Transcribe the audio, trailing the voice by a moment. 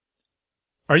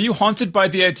Are you haunted by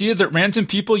the idea that random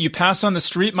people you pass on the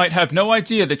street might have no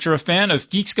idea that you're a fan of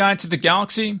Geek's Guide to the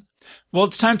Galaxy? Well,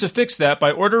 it's time to fix that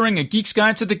by ordering a Geek's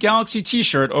Guide to the Galaxy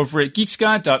t-shirt over at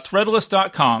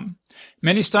geeksguide.threadless.com.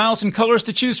 Many styles and colors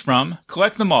to choose from,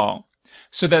 collect them all.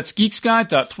 So that's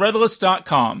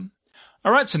geeksguide.threadless.com.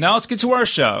 All right, so now let's get to our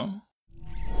show.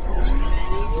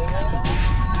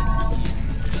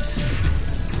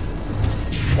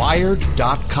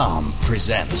 Wired.com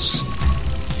presents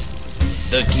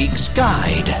The Geek's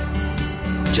Guide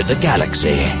to the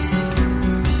Galaxy.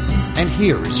 And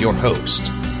here is your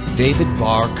host, David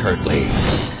Barr Kirtley.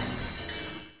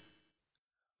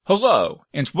 Hello,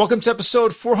 and welcome to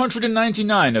episode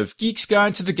 499 of Geek's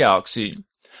Guide to the Galaxy.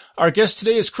 Our guest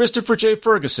today is Christopher J.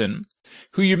 Ferguson,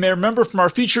 who you may remember from our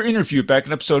feature interview back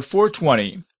in episode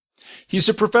 420. He's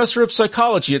a professor of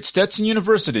psychology at Stetson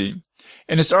University,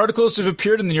 and his articles have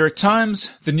appeared in the New York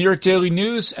Times, the New York Daily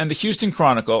News, and the Houston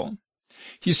Chronicle.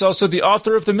 He's also the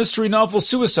author of the mystery novel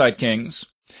Suicide Kings,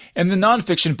 and the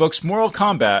nonfiction books Moral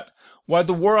Combat, Why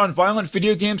the War on Violent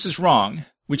Video Games is Wrong,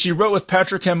 which he wrote with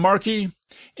Patrick M. Markey,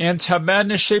 and How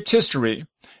Madness Shaped History,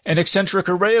 an eccentric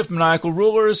array of maniacal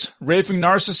rulers, raving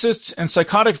narcissists, and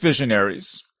psychotic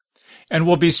visionaries. And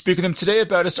we'll be speaking to him today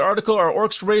about his article, Are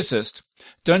Orcs Racist?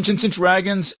 Dungeons &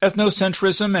 Dragons,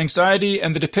 Ethnocentrism, Anxiety,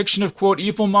 and the Depiction of, quote,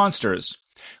 Evil Monsters,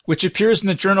 which appears in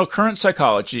the journal Current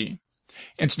Psychology.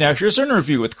 And now here's our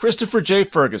interview with Christopher J.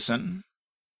 Ferguson.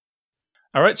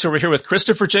 All right, so we're here with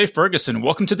Christopher J. Ferguson.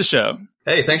 Welcome to the show.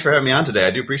 Hey, thanks for having me on today.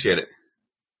 I do appreciate it.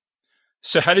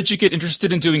 So how did you get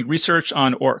interested in doing research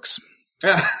on orcs?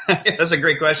 That's a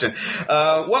great question.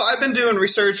 Well, I've been doing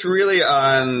research really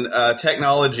on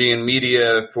technology and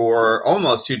media for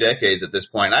almost 2 decades at this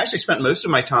point. I actually spent most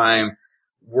of my time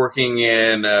working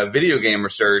in video game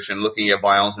research and looking at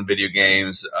violence in video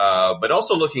games, but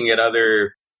also looking at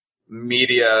other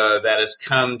media that has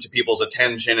come to people's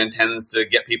attention and tends to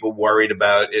get people worried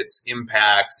about its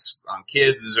impacts on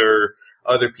kids or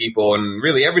other people, and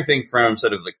really everything from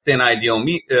sort of like thin ideal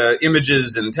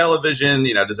images in television,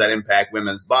 does that impact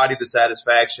women's body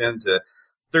dissatisfaction, to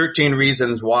 13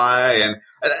 Reasons Why. And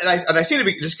I seem to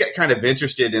be just get kind of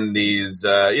interested in these,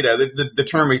 the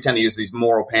term we tend to use, these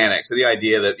moral panics. So the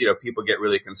idea that, people get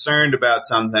really concerned about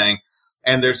something,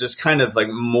 and there's this kind of like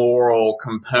moral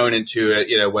component to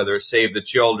it, whether it's Save the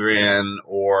Children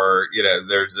or,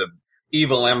 there's a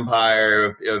evil empire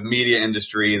of media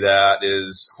industry that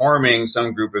is harming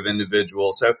some group of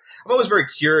individuals. So I'm always very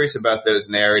curious about those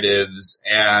narratives.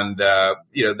 And,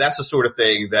 that's the sort of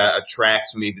thing that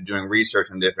attracts me to doing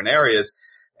research in different areas.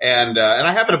 And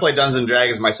I happen to play Dungeons &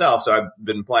 Dragons myself. So I've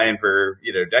been playing for,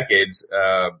 decades.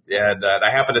 And I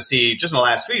happen to see just in the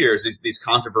last few years, these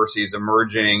controversies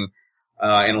emerging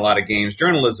in a lot of games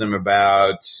journalism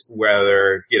about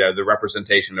whether, the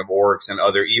representation of orcs and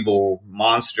other evil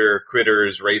monster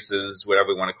critters, races, whatever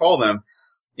we want to call them,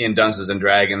 in Dungeons and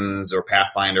Dragons or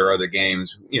Pathfinder or other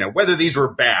games, whether these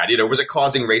were bad, was it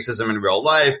causing racism in real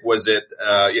life? Was it,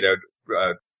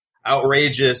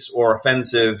 outrageous or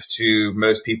offensive to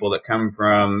most people that come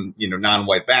from,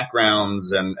 non-white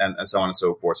backgrounds and so on and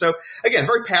so forth. So again,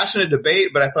 very passionate debate,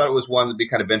 but I thought it was one that'd be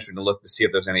kind of interesting to look to see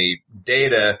if there's any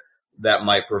data that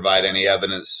might provide any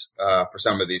evidence for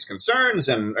some of these concerns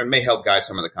and may help guide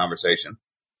some of the conversation.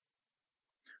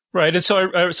 Right. And so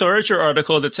I read your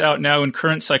article that's out now in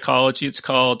Current Psychology. It's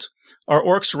called Are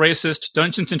Orcs Racist?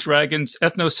 Dungeons & Dragons,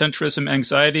 Ethnocentrism,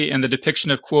 Anxiety, and the Depiction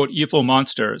of, quote, Evil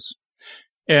Monsters.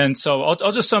 And so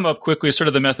I'll just sum up quickly sort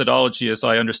of the methodology as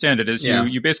I understand it is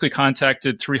you basically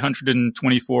contacted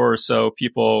 324 or so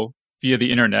people via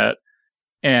the internet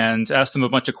and asked them a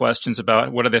bunch of questions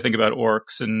about what do they think about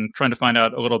orcs and trying to find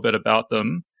out a little bit about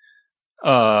them.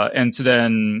 And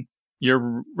then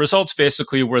your results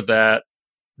basically were that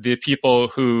the people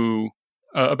who,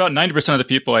 about 90% of the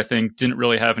people, I think, didn't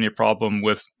really have any problem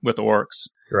with orcs.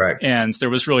 Correct. And there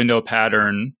was really no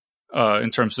pattern in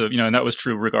terms of, and that was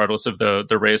true regardless of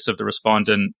the race of the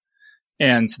respondent.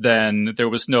 And then there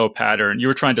was no pattern. You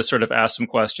were trying to sort of ask some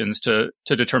questions to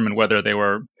determine whether they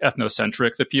were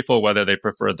ethnocentric, the people, whether they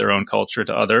preferred their own culture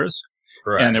to others.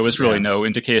 Correct. And there was really no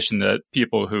indication that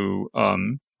people who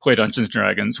play Dungeons &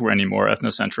 Dragons were any more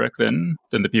ethnocentric than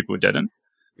the people who didn't.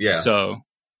 Yeah. So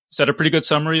is that a pretty good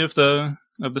summary of the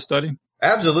study?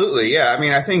 Absolutely. Yeah. I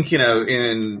mean, I think,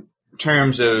 in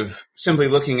terms of simply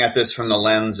looking at this from the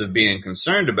lens of being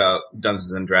concerned about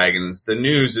Dungeons & Dragons, the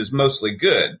news is mostly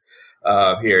good.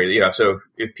 Here, so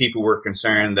if people were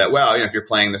concerned that, if you're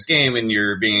playing this game and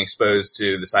you're being exposed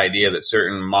to this idea that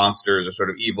certain monsters are sort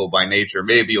of evil by nature,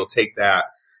 maybe you'll take that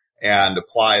and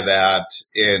apply that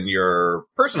in your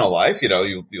personal life,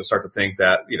 you'll start to think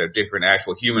that, different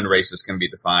actual human races can be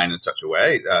defined in such a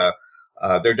way.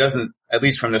 There doesn't, at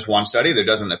least from this one study, there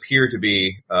doesn't appear to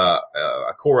be a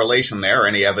correlation there or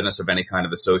any evidence of any kind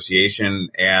of association.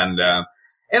 And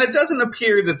it doesn't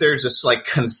appear that there's this like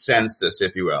consensus,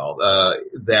 if you will,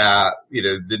 that,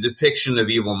 the depiction of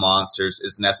evil monsters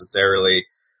is necessarily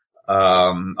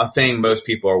a thing most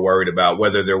people are worried about,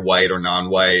 whether they're white or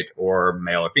non-white or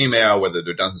male or female, whether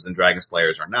they're Dungeons and Dragons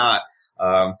players or not.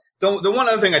 The one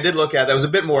other thing I did look at that was a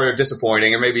bit more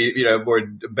disappointing, and maybe, more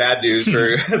bad news for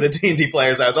the D&D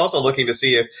players. I was also looking to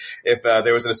see if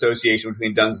there was an association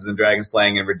between Dungeons and Dragons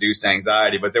playing and reduced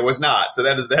anxiety, but there was not. So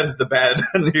that is the bad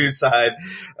news side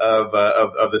of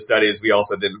the studies. We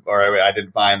also didn't, or I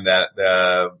didn't find that,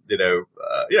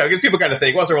 because people kind of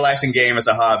think, well, it's a relaxing game, it's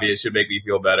a hobby, it should make me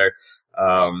feel better.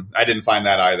 I didn't find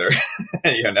that either,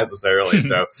 necessarily.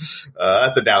 So,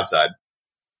 that's the downside.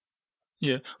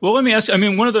 Yeah. Well, let me ask,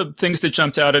 one of the things that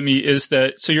jumped out at me is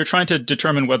that, so you're trying to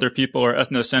determine whether people are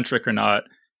ethnocentric or not.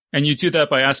 And you do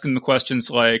that by asking them questions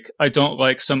like, I don't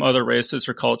like some other races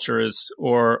or cultures,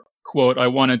 or, quote, I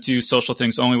want to do social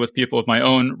things only with people of my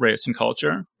own race and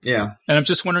culture. Yeah. And I'm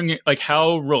just wondering, like,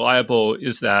 how reliable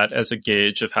is that as a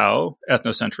gauge of how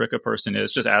ethnocentric a person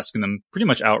is? Just asking them pretty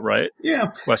much outright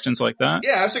questions like that.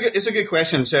 Yeah, it's a good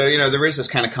question. So, there is this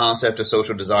kind of concept of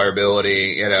social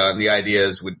desirability, and the idea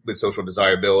is with social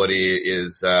desirability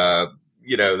is,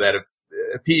 that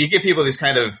if you give people these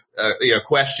kind of,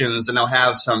 questions, and they'll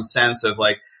have some sense of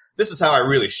like, this is how I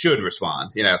really should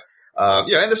respond, and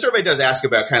the survey does ask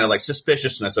about kind of like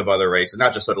suspiciousness of other races,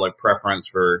 not just sort of like preference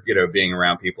for, being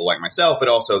around people like myself, but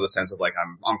also the sense of like,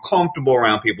 I'm uncomfortable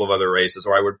around people of other races,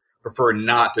 or I would prefer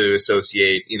not to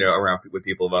associate, around with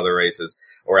people of other races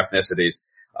or ethnicities.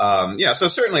 So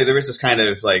certainly there is this kind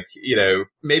of like,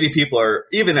 maybe people are,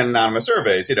 even in anonymous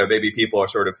surveys, maybe people are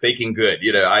sort of faking good.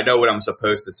 I know what I'm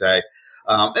supposed to say.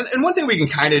 And one thing we can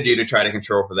kind of do to try to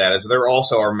control for that is there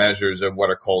also are measures of what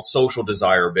are called social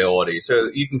desirability. So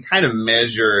you can kind of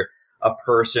measure a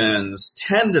person's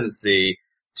tendency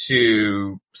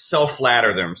to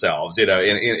self-flatter themselves, in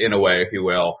a way, if you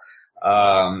will.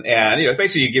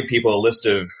 Basically you give people a list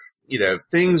of,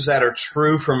 things that are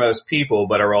true for most people,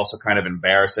 but are also kind of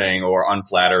embarrassing or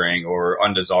unflattering or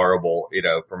undesirable,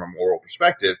 from a moral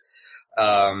perspective.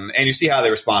 And you see how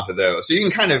they respond to those. So you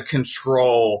can kind of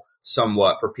control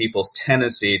somewhat for people's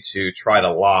tendency to try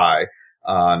to lie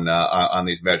on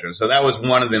these measures. So that was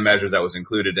one of the measures that was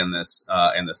included in this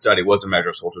in the study, was a measure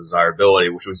of social desirability,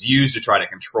 which was used to try to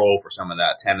control for some of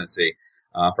that tendency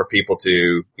for people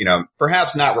to,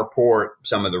 perhaps not report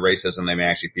some of the racism they may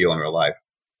actually feel in real life.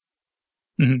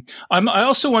 Mm-hmm. I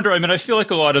also wonder, I feel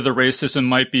like a lot of the racism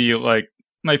might be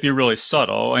really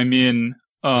subtle.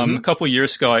 A couple of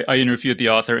years ago, I interviewed the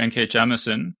author N.K.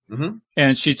 Jemisin,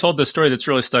 and she told this story that's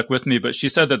really stuck with me. But she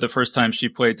said that the first time she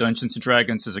played Dungeons and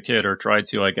Dragons as a kid, or tried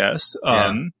to, I guess,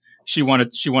 she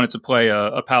wanted to play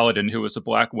a paladin who was a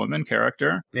black woman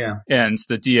character. Yeah, and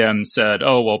the DM said,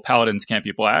 "Oh, well, paladins can't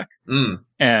be black,"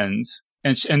 and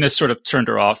this sort of turned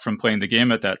her off from playing the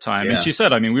game at that time. Yeah. And she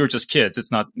said, we were just kids.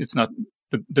 It's not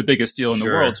the biggest deal in the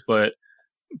world,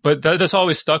 But that's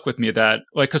always stuck with me, that,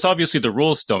 like, because obviously the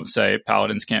rules don't say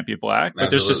paladins can't be black, but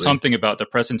there's just something about the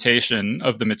presentation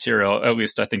of the material, at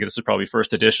least I think this is probably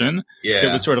first edition,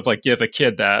 it would sort of like give a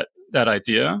kid that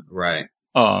idea. Right.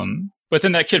 But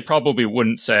then that kid probably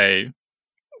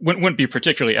wouldn't be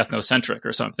particularly ethnocentric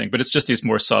or something, but it's just these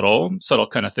more subtle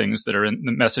kind of things that are in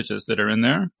the messages that are in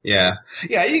there. Yeah.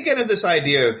 Yeah. You get into this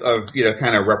idea of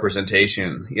kind of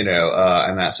representation,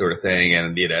 and that sort of thing.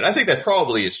 And, I think that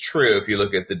probably is true if you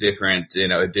look at the different,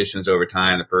 editions over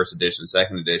time, the first edition,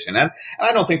 second edition. And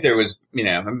I don't think there was,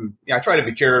 I try to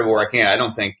be charitable where I can. I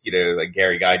don't think, like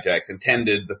Gary Gygax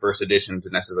intended the first edition to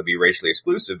necessarily be racially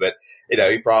exclusive, but,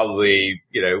 he probably,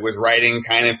 was writing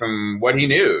kind of from what he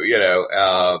knew,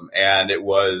 and it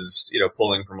was,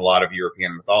 pulling from a lot of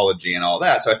European mythology and all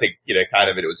that. So I think, kind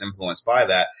of it was influenced by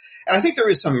that. And I think there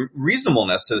is some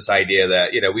reasonableness to this idea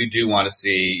that, we do want to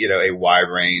see, a wide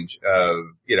range of,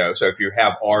 so if you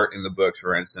have art in the books,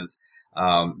 for instance,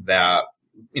 that,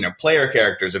 player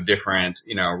characters of different,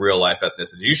 real life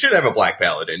ethnicities, you should have a black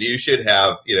paladin. You should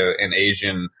have, an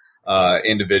Asian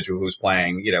individual who's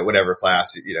playing, whatever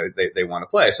class, they want to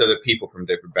play, so that people from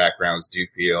different backgrounds do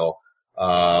feel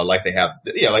like they have,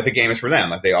 like the game is for them,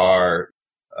 like they are,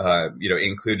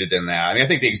 included in that. I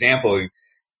think the example,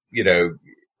 you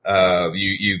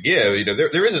give,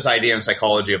 there is this idea in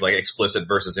psychology of like explicit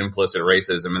versus implicit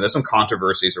racism, and there's some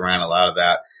controversies around a lot of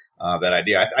that. that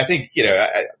idea. I think,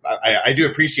 I do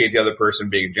appreciate the other person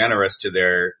being generous to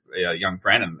their young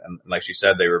friend. And like she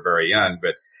said, they were very young,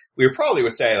 but we probably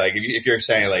would say, like, if you're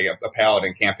saying like a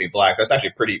paladin can't be black, that's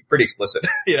actually pretty explicit.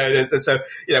 So,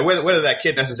 whether that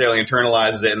kid necessarily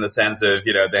internalizes it in the sense of,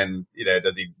 then,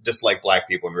 does he dislike black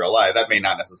people in real life? That may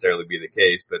not necessarily be the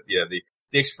case, but,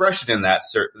 the expression in that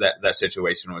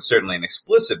situation was certainly an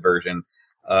explicit version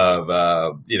of,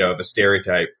 of a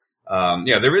stereotype.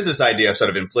 There is this idea of sort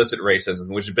of implicit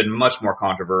racism, which has been much more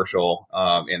controversial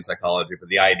in psychology. But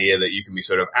the idea that you can be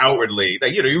sort of outwardly,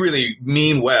 that you really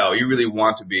mean well, you really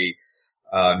want to be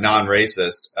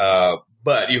non-racist,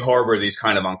 but you harbor these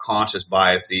kind of unconscious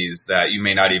biases that you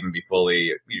may not even be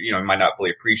fully, might not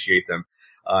fully appreciate them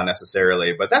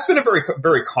necessarily. But that's been a very,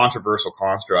 very controversial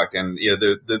construct, and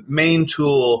the main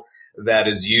tool that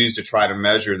is used to try to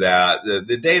measure that.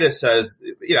 The data says,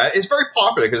 it's very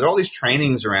popular because there are all these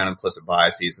trainings around implicit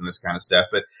biases and this kind of stuff.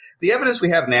 But the evidence we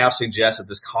have now suggests that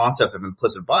this concept of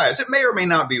implicit bias, it may or may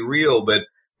not be real, but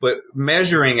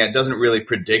measuring it doesn't really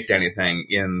predict anything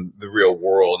in the real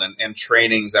world. And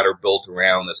trainings that are built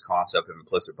around this concept of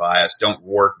implicit bias don't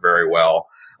work very well,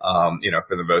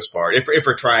 for the most part, if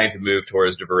we're trying to move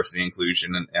towards diversity,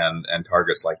 inclusion, and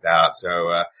targets like that.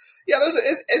 So,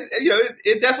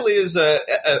 it definitely is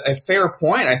a fair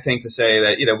point, I think, to say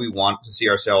that, we want to see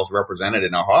ourselves represented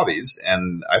in our hobbies.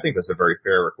 And I think that's a very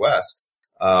fair request.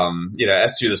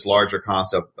 As to this larger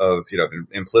concept of,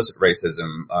 implicit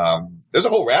racism, there's a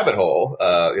whole rabbit hole,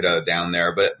 down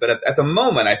there. But at the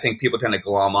moment, I think people tend to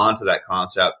glom onto that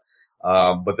concept.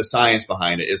 But the science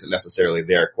behind it isn't necessarily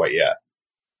there quite yet.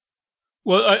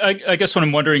 Well, I guess what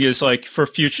I'm wondering is, like, for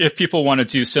future, if people want to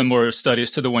do similar studies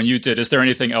to the one you did, is there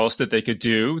anything else that they could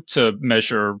do to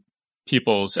measure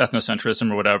people's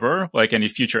ethnocentrism or whatever, like any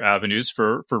future avenues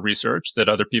for research that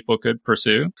other people could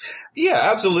pursue? Yeah,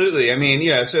 absolutely. I mean,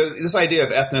 so this idea of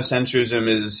ethnocentrism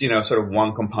is, sort of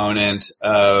one component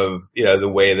of,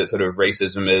 the way that sort of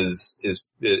racism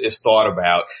is thought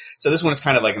about. So this one is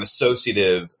kind of like an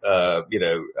associative,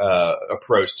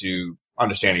 approach to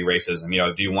understanding racism.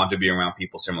 Do you want to be around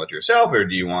people similar to yourself, or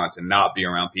do you want to not be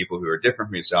around people who are different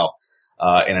from yourself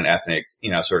in an ethnic,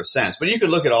 sort of sense? But you could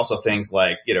look at also things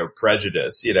like,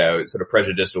 prejudice, sort of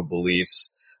prejudicial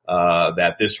beliefs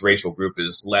that this racial group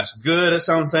is less good at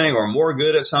something or more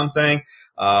good at something,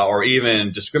 or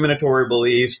even discriminatory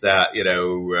beliefs that,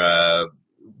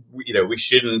 we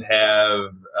shouldn't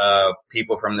have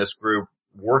people from this group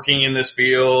working in this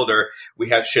field, or we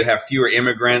should have fewer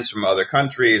immigrants from other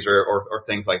countries, or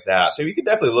things like that. So you could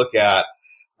definitely look at,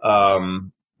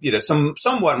 some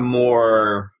somewhat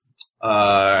more,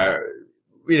 behavioral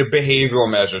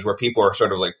measures where people are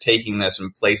sort of like taking this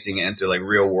and placing it into like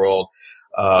real world,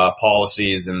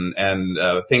 policies and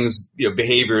things,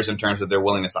 behaviors in terms of their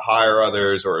willingness to hire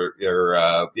others or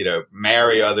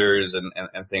marry others and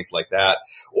things like that.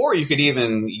 Or you could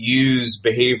even use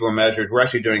behavioral measures. We're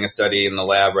actually doing a study in the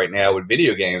lab right now with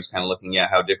video games, kind of looking at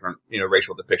how different,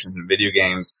 racial depictions in video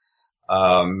games,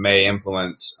 may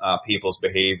influence, people's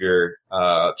behavior,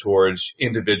 towards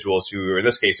individuals who, in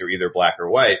this case, are either black or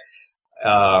white.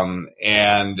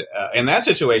 And in that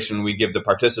situation, we give the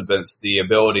participants the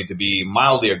ability to be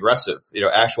mildly aggressive,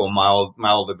 actual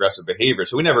mild aggressive behavior.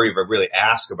 So we never even really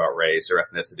ask about race or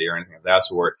ethnicity or anything of that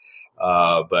sort.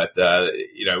 But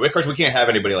of course we can't have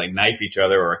anybody like knife each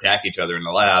other or attack each other in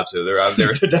the lab. So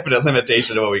there's a definite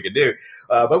limitation to what we could do.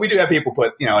 But we do have people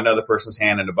put, another person's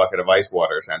hand in a bucket of ice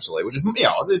water, essentially, which is,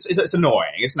 it's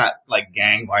annoying. It's not like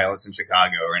gang violence in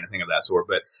Chicago or anything of that sort,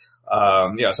 but,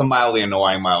 some mildly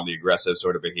annoying, mildly aggressive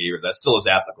sort of behavior that still is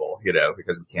ethical,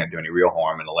 because we can't do any real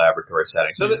harm in a laboratory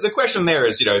setting. So the question there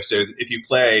is, so if you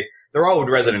play, they're all with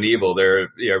Resident Evil. They're,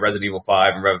 Resident Evil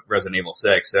 5 and Resident Evil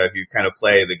 6. So if you kind of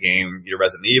play the game,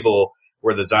 Resident Evil,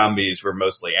 where the zombies were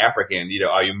mostly African,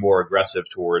 are you more aggressive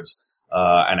towards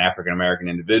an African-American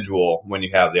individual when you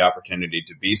have the opportunity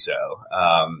to be so?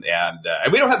 And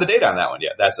we don't have the data on that one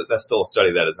yet. That's still a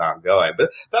study that is ongoing, but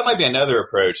that might be another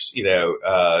approach,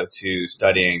 to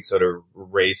studying sort of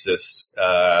racist,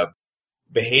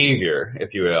 behavior,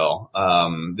 if you will.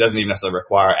 Doesn't even necessarily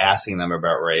require asking them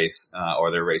about race, or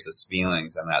their racist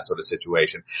feelings in that sort of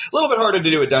situation. A little bit harder to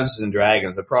do with Dungeons and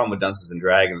Dragons. The problem with Dungeons and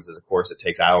Dragons is, of course, it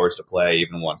takes hours to play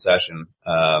even one session.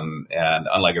 And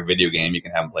unlike a video game, you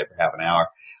can have them play for half an hour.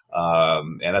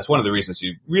 And that's one of the reasons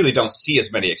you really don't see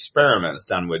as many experiments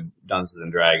done with Dungeons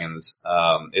and Dragons.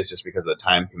 It's just because of the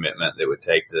time commitment that it would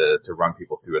take to run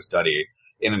people through a study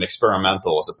in an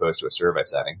experimental as opposed to a survey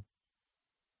setting.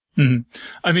 Mm-hmm.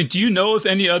 I mean, do you know of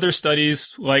any other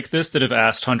studies like this that have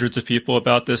asked hundreds of people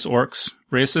about this orcs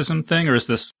racism thing, or is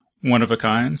this one of a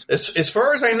kind? As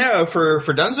far as I know, for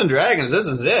Dungeons and Dragons, this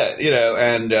is it,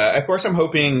 and of course I'm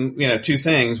hoping, two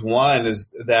things. One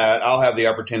is that I'll have the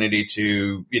opportunity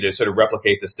to, sort of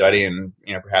replicate the study and,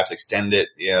 perhaps extend it,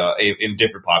 in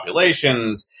different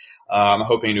populations. I'm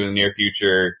hoping to, in the near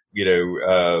future,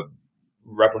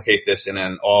 replicate this in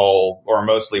an all or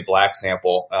mostly black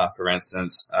sample, for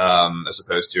instance, as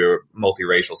opposed to a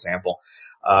multiracial sample.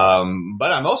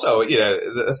 But I'm also,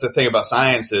 that's the thing about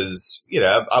science is,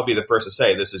 I'll be the first to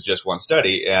say this is just one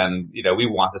study, and, we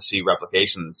want to see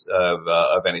replications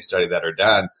of any study that are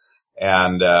done.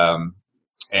 And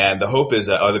the hope is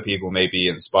that other people may be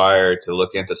inspired to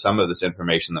look into some of this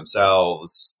information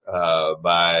themselves,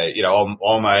 by,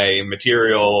 all my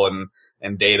material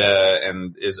and data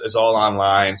and is all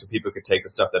online, so people could take the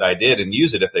stuff that I did and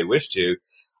use it if they wish to.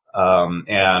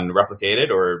 And replicate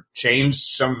it or change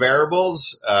some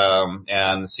variables,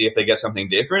 and see if they get something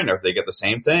different or if they get the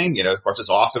same thing. Of course, it's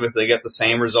awesome if they get the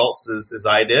same results as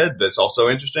I did, but it's also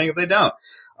interesting if they don't.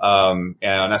 And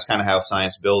that's kind of how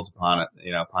science builds upon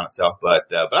it, upon itself.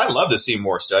 But I'd love to see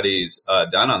more studies,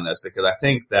 done on this, because I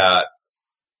think that,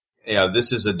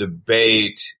 this is a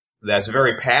debate that's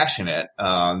very passionate,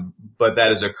 but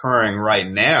that is occurring right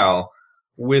now,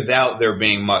 without there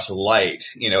being much light,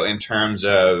 in terms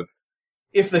of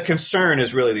if the concern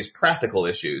is really these practical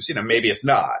issues, maybe it's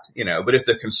not, but if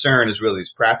the concern is really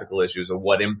these practical issues of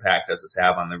what impact does this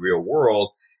have on the real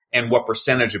world and what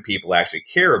percentage of people actually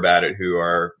care about it who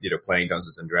are, playing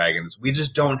Dungeons and Dragons, we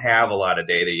just don't have a lot of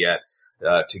data yet,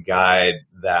 to guide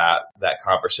that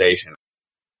conversation.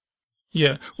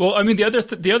 Yeah. Well, I mean, the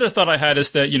other thought I had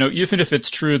is that, even if it's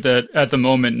true that at the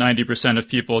moment, 90% of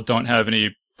people don't have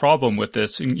any problem with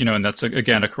this, and that's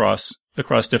again across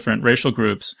different racial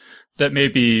groups, that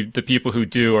maybe the people who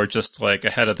do are just like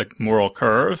ahead of the moral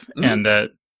curve, and that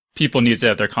people need to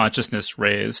have their consciousness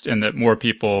raised, and that more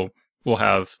people will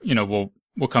have,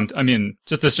 will come to, I mean,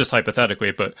 just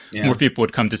hypothetically, but more people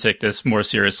would come to take this more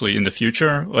seriously in the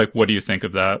future. Like, what do you think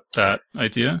of that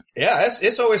idea? Yeah,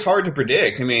 it's always hard to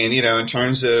predict. I mean, in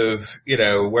terms of,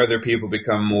 whether people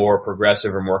become more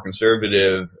progressive or more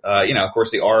conservative, of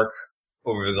course the arc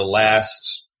over the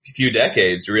last few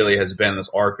decades really has been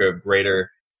this arc of greater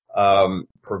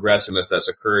progressiveness that's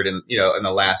occurred in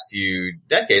the last few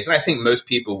decades. And I think most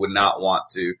people would not want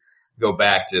to go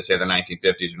back to, say, the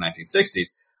 1950s or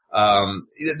 1960s.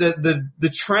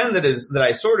 The trend that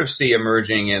I sort of see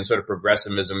emerging in sort of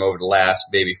progressivism over the last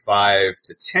maybe 5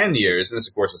 to 10 years, and this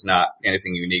of course is not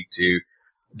anything unique to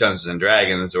Dungeons and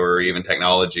Dragons or even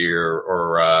technology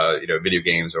or video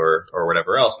games or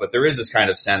whatever else, but there is this kind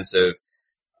of sense of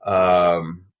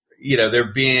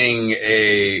there being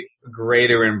a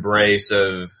greater embrace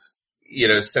of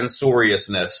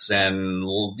censoriousness and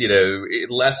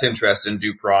less interest in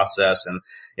due process and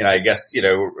I guess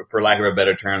for lack of a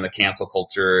better term, the cancel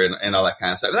culture and all that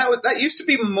kind of stuff. That used to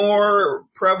be more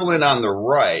prevalent on the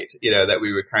right, that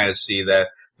we would kind of see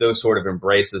those sort of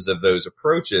embraces of those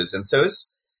approaches, and so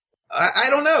I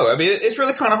don't know. I mean, it's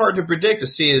really kind of hard to predict to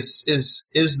see is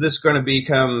this going to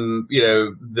become,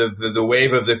 the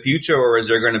wave of the future, or is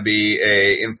there going to be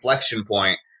a inflection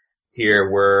point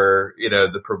here where,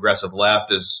 the progressive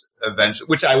left is eventually,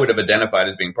 which I would have identified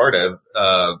as being part of,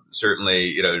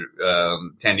 certainly,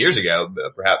 10 years ago,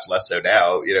 but perhaps less so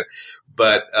now,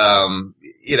 but,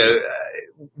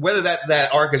 whether that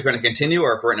arc is going to continue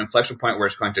or if we're at an inflection point where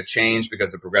it's going to change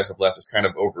because the progressive left is kind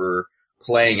of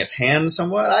overplaying its hand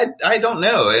somewhat, I don't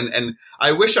know. And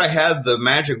I wish I had the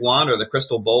magic wand or the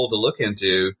crystal bowl to look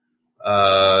into,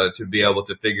 to be able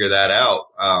to figure that out.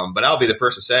 But I'll be the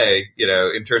first to say,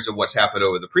 in terms of what's happened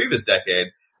over the previous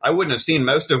decade, I wouldn't have seen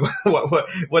most of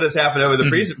what has happened over the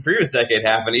previous decade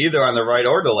happen either on the right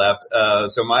or the left.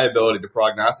 So my ability to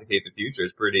prognosticate the future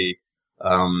is pretty,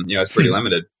 it's pretty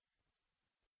limited.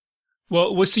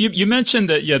 Well, so you mentioned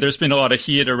that, there's been a lot of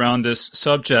heat around this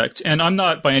subject, and I'm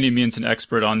not by any means an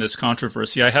expert on this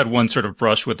controversy. I had one sort of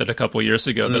brush with it a couple of years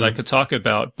ago that I could talk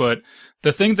about, but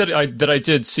the thing that I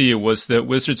did see was that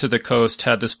Wizards of the Coast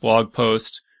had this blog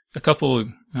post a couple,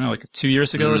 like 2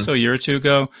 years ago or so, a year or two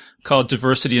ago, called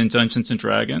Diversity in Dungeons and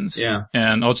Dragons. Yeah.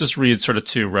 And I'll just read sort of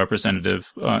two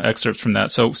representative excerpts from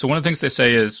that. So one of the things they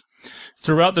say is,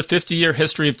 throughout the 50-year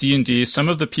history of D&D, some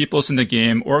of the peoples in the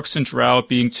game, orcs and drow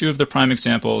being two of the prime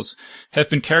examples, have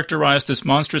been characterized as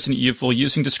monstrous and evil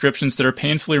using descriptions that are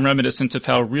painfully reminiscent of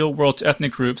how real-world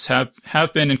ethnic groups have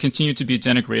been and continue to be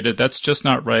denigrated. That's just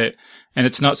not right, and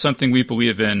it's not something we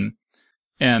believe in.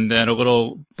 And then a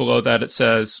little below that it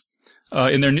says,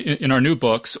 in our new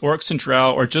books, orcs and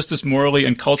drow are just as morally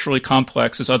and culturally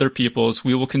complex as other peoples.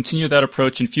 We will continue that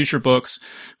approach in future books,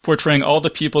 portraying all the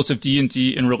peoples of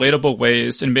D&D in relatable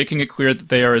ways and making it clear that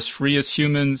they are as free as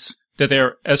humans, to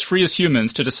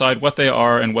decide what they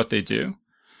are and what they do.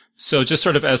 So just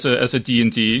sort of as a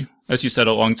D&D, as you said,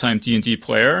 a longtime D&D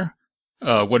player,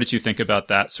 what did you think about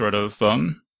that sort of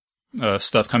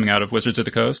stuff coming out of Wizards of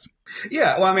the Coast?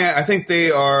 Yeah, well, I mean, I think they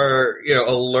are,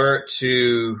 alert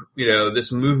to,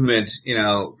 this movement,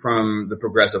 from the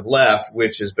progressive left,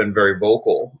 which has been very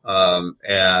vocal,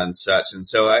 and such. And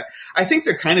so I think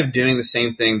they're kind of doing the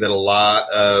same thing that a lot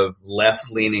of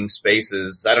left-leaning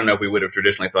spaces, I don't know if we would have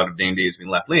traditionally thought of D&D as being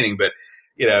left-leaning, but,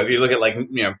 if you look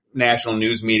at national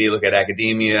news media, look at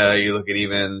academia, you look at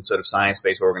even sort of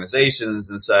science-based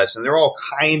organizations and such, and they're all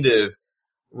kind of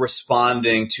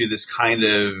responding to this kind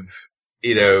of,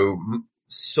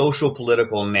 social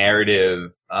political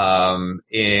narrative,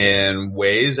 in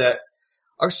ways that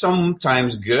are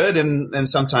sometimes good and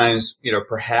sometimes,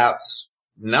 perhaps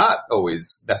not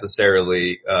always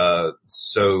necessarily,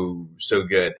 so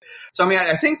good. So, I mean,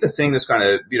 I think the thing that's going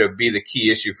to, be the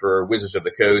key issue for Wizards of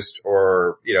the Coast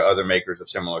or, other makers of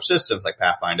similar systems like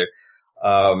Pathfinder,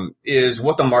 is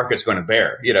what the market's going to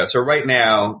bear, So right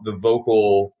now, the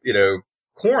vocal,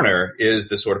 corner is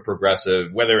the sort of progressive,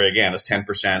 whether again it's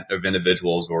 10% of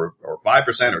individuals or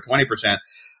 5% or 20%,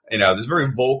 there's a very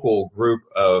vocal group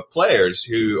of players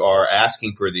who are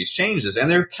asking for these changes, and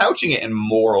they're couching it in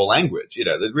moral language,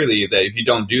 that really, that if you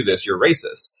don't do this, you're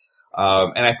racist.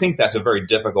 And I think that's a very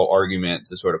difficult argument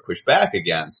to sort of push back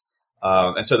against.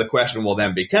 And so the question will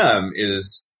then become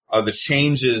are the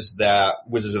changes that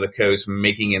Wizards of the Coast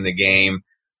making in the game,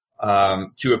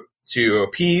 to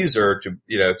appease or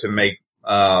to make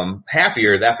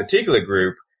happier that particular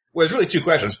group? Well, there's really two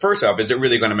questions. First off, is it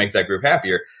really going to make that group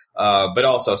happier? But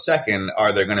also second,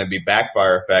 are there going to be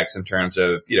backfire effects in terms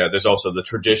of, there's also the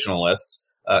traditionalists,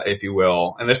 if you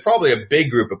will, and there's probably a big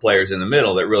group of players in the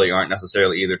middle that really aren't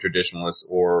necessarily either traditionalists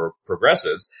or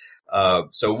progressives.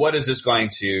 So what is this going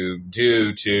to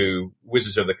do to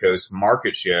Wizards of the Coast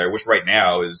market share, which right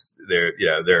now is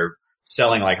they're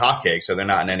selling like hotcakes, so they're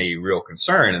not in any real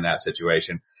concern in that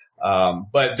situation.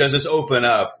 But does this open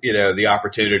up, the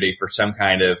opportunity for some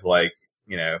kind of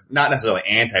not necessarily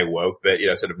anti-woke, but,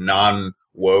 sort of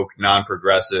non-woke,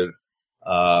 non-progressive,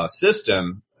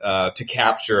 system, to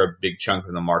capture a big chunk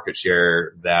of the market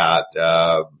share that,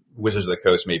 Wizards of the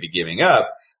Coast may be giving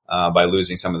up, by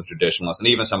losing some of the traditionalists and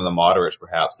even some of the moderates,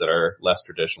 perhaps, that are less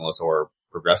traditionalist or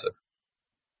progressive.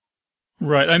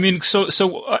 Right. I mean,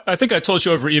 so I think I told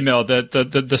you over email that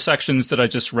the sections that I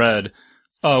just read,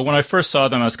 when I first saw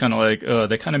them, I was kind of like,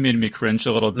 they kind of made me cringe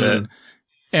a little bit.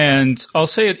 And I'll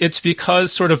say it's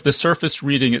because sort of the surface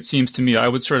reading, it seems to me, I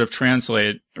would sort of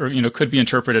translate or, could be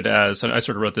interpreted as, I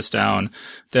sort of wrote this down,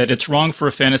 that it's wrong for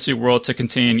a fantasy world to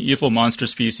contain evil monster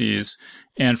species.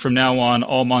 And from now on,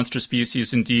 all monster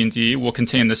species in D&D will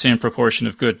contain the same proportion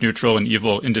of good, neutral, and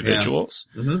evil individuals.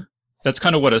 Yeah. Mm-hmm. That's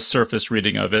kind of what a surface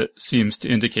reading of it seems to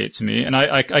indicate to me. And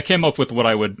I came up with what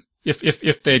I would,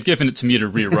 if they had given it to me to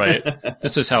rewrite,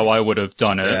 this is how I would have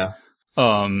done it. Yeah.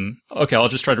 Okay, I'll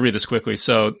just try to read this quickly.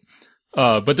 So,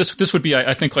 but this would be,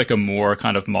 I think, like a more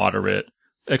kind of moderate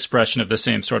expression of the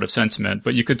same sort of sentiment.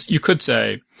 But you could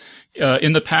say,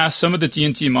 in the past, some of the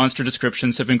D&D monster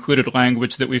descriptions have included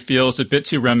language that we feel is a bit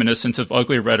too reminiscent of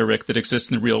ugly rhetoric that exists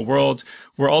in the real world.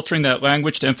 We're altering that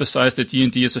language to emphasize that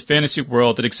D&D is a fantasy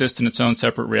world that exists in its own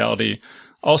separate reality.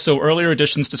 Also, earlier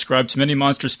editions described many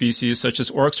monster species, such as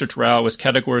orcs or drow, as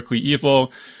categorically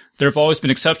evil. There have always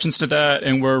been exceptions to that,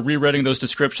 and we're rewriting those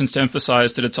descriptions to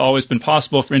emphasize that it's always been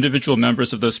possible for individual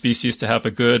members of those species to have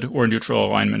a good or neutral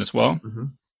alignment as well. Mm-hmm.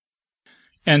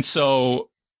 And so,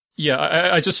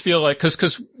 yeah, I just feel like,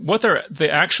 because what the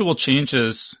actual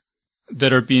changes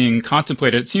that are being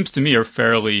contemplated, it seems to me, are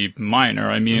fairly minor.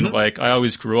 I mean, mm-hmm. like, I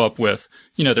always grew up with,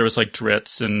 there was like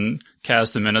Dritz and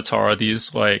Kaz the Minotaur,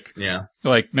 these like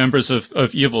members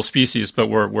of evil species, but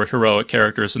were heroic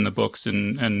characters in the books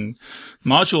and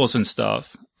modules and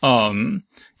stuff. And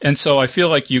so I feel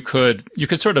like you could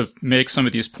sort of make some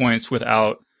of these points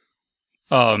without,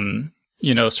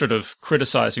 sort of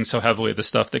criticizing so heavily the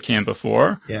stuff that came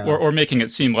before, or making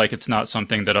it seem like it's not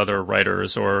something that other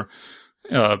writers or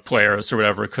players or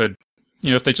whatever could,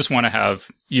 if they just want to have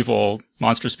evil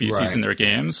monster species in their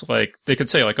games, like they could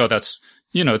say like, oh, that's,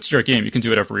 it's your game. You can do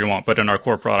whatever you want. But in our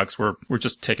core products, we're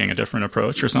just taking a different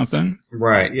approach or something.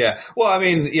 Right. Yeah. Well, I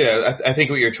mean, I think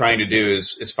what you're trying to do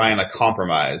is find a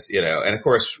compromise, and of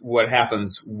course, what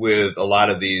happens with a lot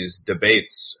of these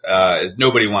debates, is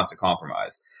nobody wants to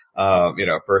compromise.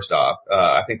 First off,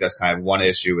 I think that's kind of one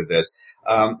issue with this.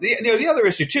 The other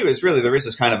issue too is really there is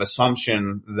this kind of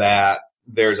assumption that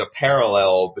there's a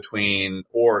parallel between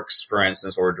orcs, for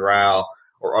instance, or drow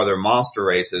or other monster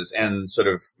races and sort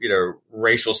of,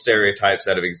 racial stereotypes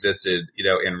that have existed,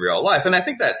 in real life. And I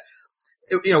think that,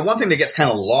 one thing that gets kind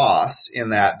of lost in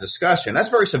that discussion, that's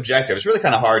very subjective. It's really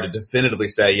kind of hard to definitively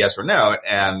say yes or no.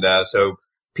 And so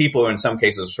people in some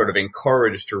cases are sort of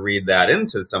encouraged to read that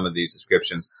into some of these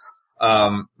descriptions.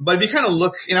 But if you kind of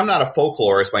look, I'm not a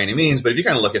folklorist by any means, but if you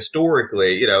kind of look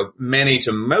historically, many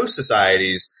to most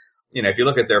societies, if you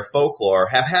look at their folklore,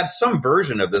 have had some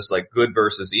version of this like good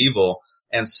versus evil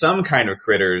and some kind of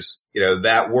critters,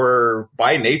 that were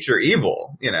by nature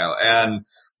evil, and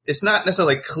it's not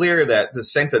necessarily clear that the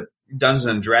extent that Dungeons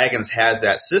and Dragons has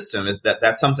that system is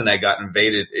that's something that got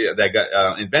invented,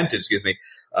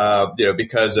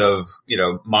 because of,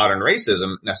 modern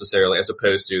racism necessarily, as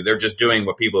opposed to they're just doing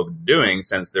what people have been doing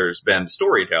since there's been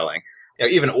storytelling.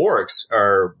 Even orcs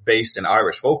are based in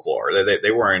Irish folklore.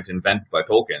 They weren't invented by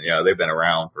Tolkien. They've been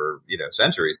around for,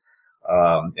 centuries,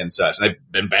 and such. And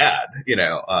they've been bad,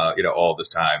 all this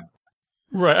time.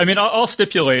 Right. I mean, I'll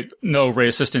stipulate no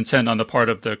racist intent on the part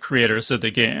of the creators of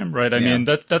the game, right? I mean,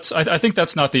 I think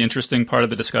that's not the interesting part of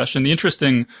the discussion. The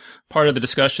interesting part of the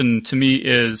discussion to me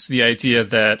is the idea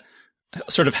that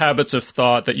sort of habits of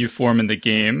thought that you form in the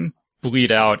game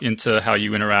bleed out into how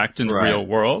you interact in the real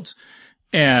world.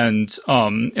 And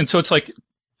so it's like,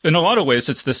 in a lot of ways,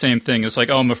 it's the same thing. It's like,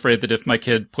 oh, I'm afraid that if my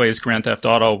kid plays Grand Theft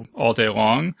Auto all day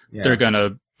long, they're going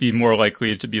to be more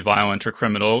likely to be violent or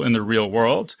criminal in the real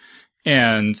world.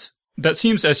 And that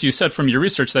seems, as you said from your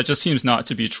research, that just seems not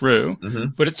to be true. Mm-hmm.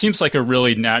 But it seems like a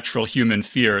really natural human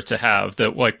fear to have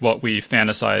that, like, what we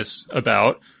fantasize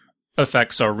about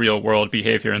affects our real world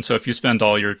behavior. And so if you spend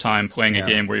all your time playing a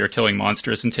game where you're killing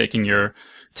monsters and taking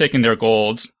their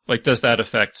gold, like, does that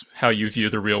affect how you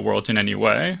view the real world in any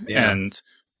way? Yeah. And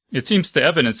it seems the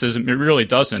evidence is it really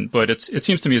doesn't, but it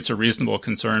seems to me it's a reasonable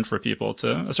concern for people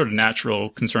a sort of natural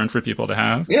concern for people to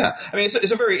have. Yeah. I mean,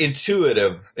 it's a very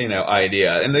intuitive,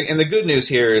 idea. And the good news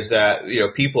here is that,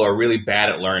 people are really bad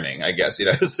at learning, I guess,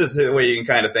 this is the way you can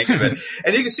kind of think of it.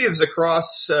 And you can see this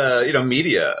across,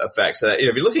 media effects.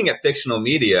 If you're looking at fictional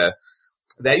media,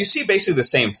 that you see basically the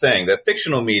same thing, that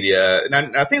fictional media,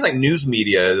 now things like news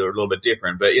media are a little bit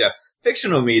different, but,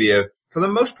 fictional media, for the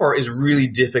most part, is really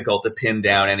difficult to pin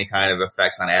down any kind of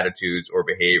effects on attitudes or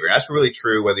behavior. And that's really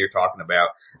true whether you're talking about,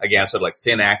 again, sort of like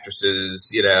thin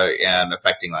actresses, and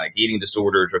affecting like eating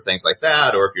disorders or things like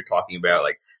that, or if you're talking about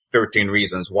like 13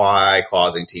 Reasons Why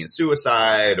causing teen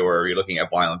suicide, or you're looking at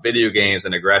violent video games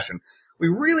and aggression. We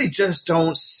really just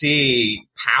don't see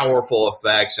powerful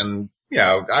effects, and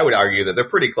I would argue that they're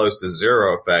pretty close to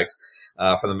zero effects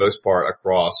for the most part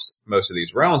across most of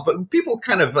these realms. But people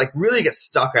kind of like really get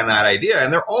stuck on that idea.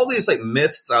 And there are all these like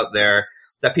myths out there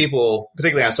that people,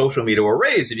 particularly on social media, were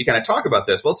raised. If you kind of talk about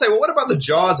this, well, say, well, what about the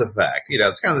Jaws effect?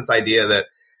 It's kind of this idea that,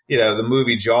 the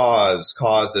movie Jaws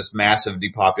caused this massive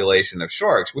depopulation of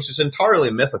sharks, which is entirely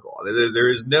mythical.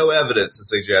 There is no evidence to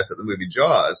suggest that the movie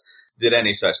Jaws did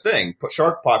any such thing.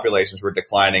 Shark populations were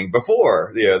declining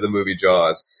before the movie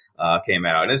Jaws came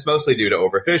out. And it's mostly due to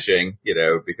overfishing,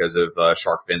 because of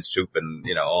shark fin soup and,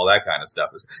 all that kind of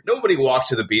stuff. Nobody walks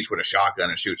to the beach with a shotgun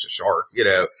and shoots a shark,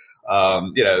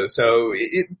 so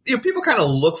people kind of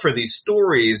look for these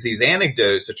stories, these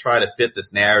anecdotes to try to fit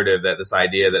this narrative, that this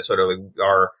idea that sort of like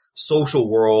our social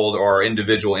world or our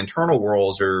individual internal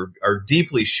worlds are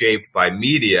deeply shaped by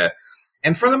media.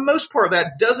 And for the most part,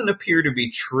 that doesn't appear to be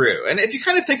true. And if you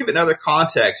kind of think of it in other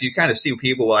contexts, you kind of see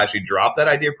people will actually drop that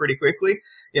idea pretty quickly.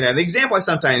 The example I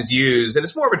sometimes use, and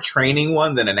it's more of a training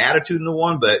one than an attitudinal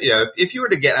one, but, if you were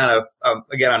to get on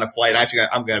a flight,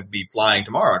 I'm going to be flying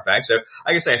tomorrow, in fact. So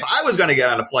I can say, if I was going to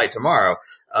get on a flight tomorrow,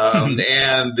 and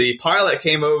the pilot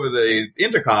came over the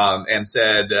intercom and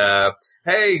said,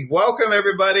 hey, welcome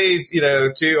everybody,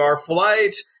 to our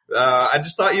flight. I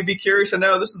just thought you'd be curious to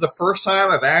know this is the first time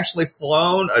I've actually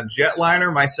flown a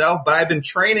jetliner myself, but I've been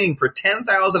training for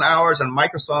 10,000 hours on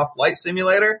Microsoft Flight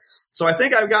Simulator. So I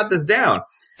think I've got this down.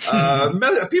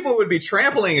 People would be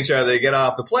trampling each other to get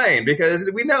off the plane, because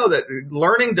we know that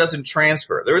learning doesn't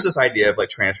transfer. There is this idea of like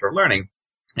transfer of learning.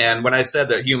 And when I said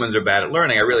that humans are bad at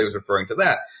learning, I really was referring to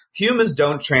that. Humans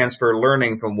don't transfer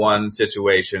learning from one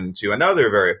situation to another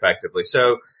very effectively.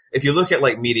 So if you look at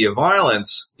like media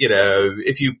violence,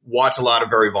 if you watch a lot of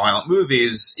very violent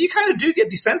movies, you kind of do get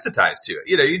desensitized to it.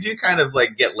 You do kind of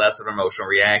like get less of an emotional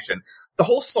reaction. The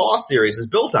whole Saw series is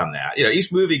built on that.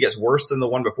 Each movie gets worse than the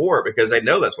one before because they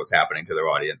know that's what's happening to their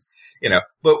audience.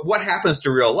 But what happens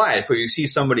to real life where you see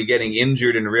somebody getting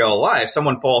injured in real life?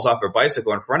 Someone falls off their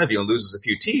bicycle in front of you and loses a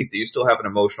few teeth. Do you still have an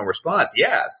emotional response?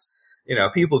 Yes.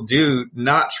 People do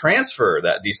not transfer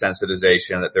that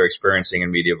desensitization that they're experiencing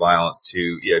in media violence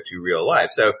to real life.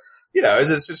 So,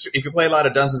 is it just, if you play a lot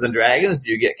of Dungeons and Dragons,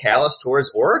 do you get callous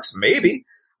towards orcs? Maybe.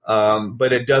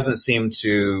 But it doesn't seem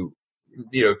to,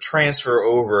 transfer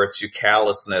over to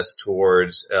callousness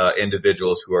towards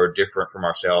individuals who are different from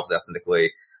ourselves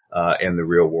ethnically in the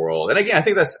real world. And again,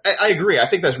 I agree. I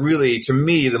think that's really, to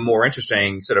me, the more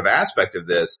interesting sort of aspect of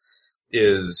this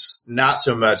is not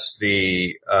so much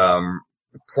the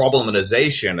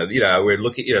problematization of, we're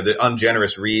looking, the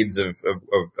ungenerous reads of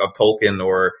Tolkien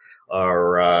or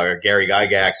Gary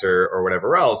Gygax or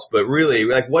whatever else, but really,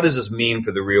 like, what does this mean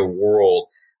for the real world?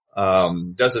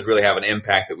 Does this really have an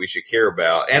impact that we should care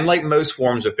about? And like most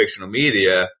forms of fictional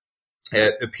media,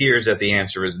 it appears that the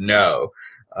answer is no.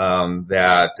 You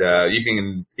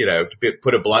can, to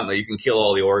put it bluntly, you can kill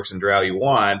all the orcs and drow you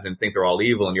want and think they're all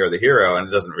evil and you're the hero, and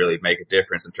it doesn't really make a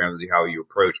difference in terms of how you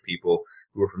approach people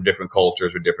who are from different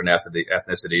cultures or different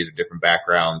ethnicities or different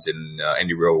backgrounds in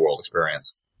any real world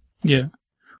experience. Yeah.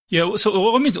 Yeah, so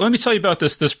let me tell you about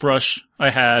this brush I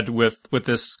had with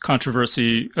this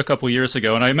controversy a couple years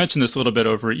ago, and I mentioned this a little bit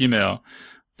over email.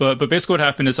 But basically what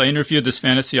happened is I interviewed this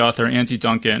fantasy author, Andy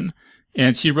Duncan,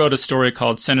 and he wrote a story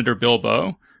called Senator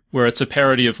Bilbo, where it's a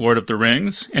parody of Lord of the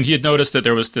Rings. And he had noticed that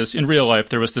in real life,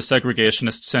 there was this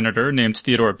segregationist senator named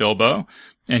Theodore Bilbo,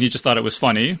 and he just thought it was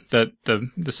funny that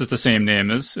this is the same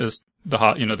name as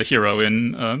the hero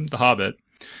in The Hobbit.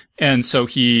 And so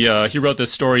he wrote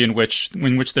this story in which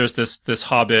there's this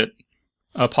Hobbit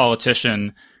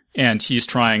politician, and he's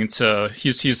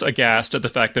aghast at the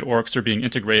fact that orcs are being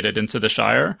integrated into the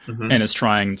Shire, mm-hmm. and is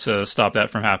trying to stop that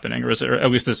from happening, or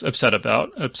at least is upset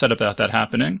about that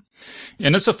happening.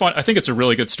 And I think it's a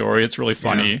really good story. It's really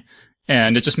funny. Yeah.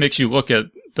 And it just makes you look at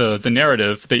the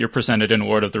narrative that you're presented in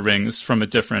Lord of the Rings from a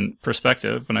different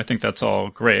perspective. And I think that's all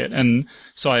great. And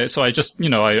so I just,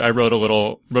 I wrote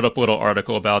up a little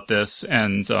article about this,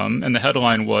 and the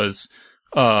headline was,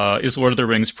 is Lord of the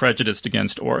Rings prejudiced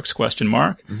against orcs? ?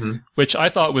 Mm-hmm. Which I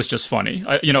thought was just funny.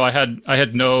 I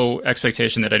had no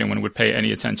expectation that anyone would pay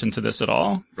any attention to this at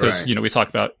all. Because, we talk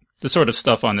about the sort of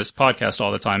stuff on this podcast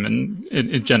all the time, and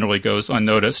it generally goes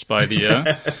unnoticed by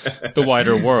the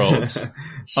wider world.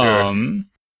 Sure.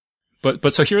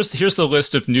 But so here's the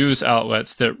list of news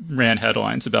outlets that ran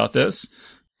headlines about this.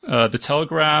 The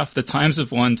Telegraph, the Times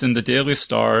of London, the Daily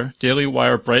Star, Daily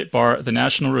Wire, Breitbart, the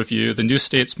National Review, the New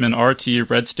Statesman, RT,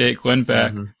 Red State, Glenn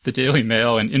Beck, mm-hmm. the Daily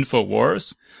Mail, and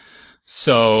InfoWars.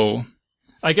 So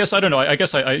I guess, I don't know. I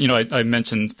guess I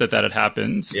mentioned that had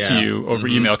happened to you over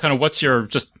mm-hmm. email. Kind of what's your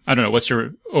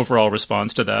overall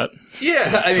response to that?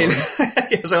 Yeah. I mean,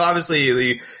 so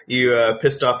obviously you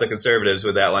pissed off the conservatives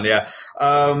with that one. Yeah.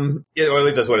 Or at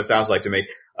least that's what it sounds like to me.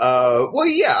 Well,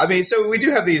 yeah. I mean, so we do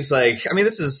have these,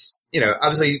 this is,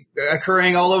 obviously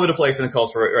occurring all over the place in the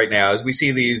culture right now, as we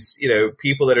see these,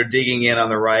 people that are digging in on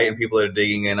the right and people that are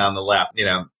digging in on the left,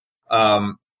 and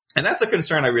that's the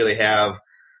concern I really have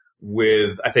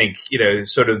with, I think,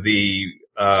 sort of the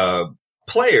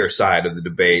player side of the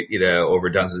debate, over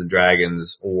Dungeons and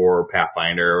Dragons or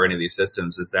Pathfinder or any of these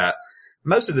systems, is that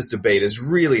most of this debate is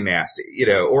really nasty,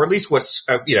 or at least what's,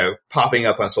 popping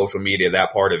up on social media,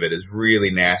 that part of it is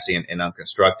really nasty and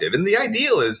unconstructive. And the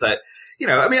ideal is that,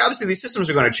 obviously these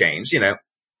systems are going to change,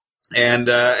 and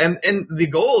the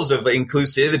goals of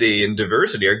inclusivity and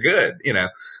diversity are good,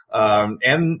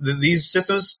 and these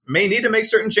systems may need to make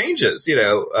certain changes,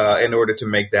 in order to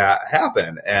make that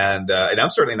happen. And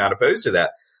I'm certainly not opposed to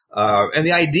that. And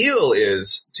the ideal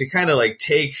is to kind of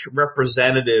take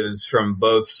representatives from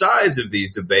both sides of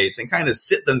these debates and kind of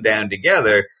sit them down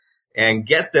together and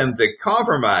get them to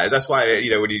compromise. That's why,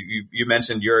 when you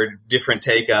mentioned your different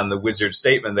take on the wizard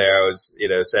statement there, I was,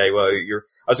 say, well, I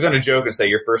was going to joke and say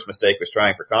your first mistake was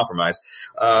trying for compromise.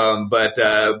 But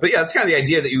yeah, that's kind of the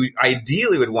idea that you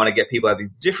ideally would want to get people to have these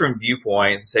different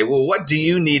viewpoints and say, well, what do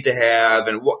you need to have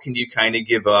and what can you kind of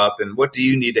give up and what do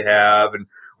you need to have and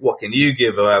what can you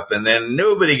give up? And then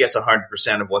nobody gets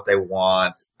 100% of what they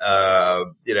want,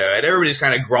 and everybody's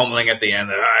kind of grumbling at the end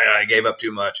that I gave up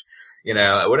too much.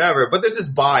 Whatever. But there's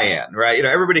this buy-in, right?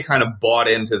 Everybody kind of bought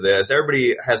into this.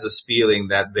 Everybody has this feeling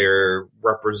that they're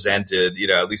represented,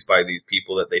 at least by these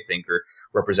people that they think are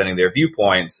representing their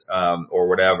viewpoints, or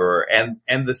whatever.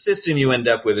 And the system you end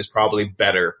up with is probably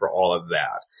better for all of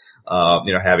that.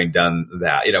 Having done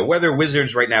that, whether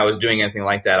Wizards right now is doing anything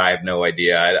like that, I have no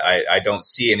idea. I don't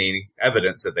see any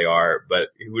evidence that they are, but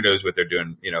who knows what they're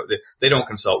doing. They don't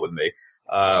consult with me.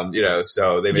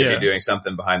 So they may be doing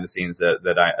something behind the scenes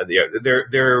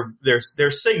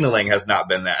their signaling has not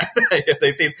been that.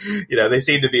 They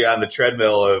seem to be on the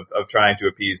treadmill of trying to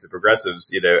appease the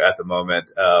progressives, at the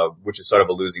moment, which is sort of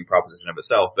a losing proposition of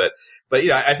itself. But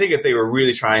I think if they were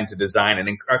really trying to design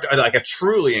like a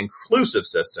truly inclusive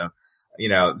system,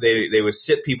 they would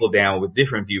sit people down with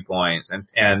different viewpoints and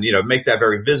make that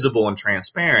very visible and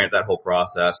transparent, that whole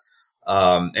process.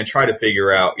 And try to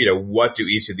figure out, what do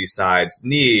each of these sides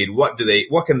need? What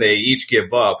can they each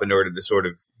give up in order to sort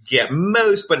of get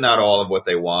most, but not all of what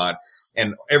they want?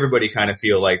 And everybody kind of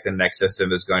feel like the next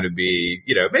system is going to be,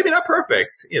 maybe not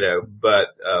perfect, but,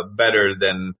 better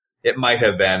than it might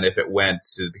have been if it went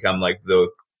to become like the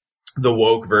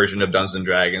woke version of Dungeons and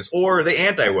Dragons or the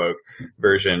anti-woke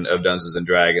version of Dungeons and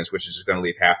Dragons, which is just going to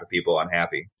leave half the people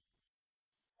unhappy.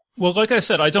 Well, like I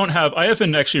said, I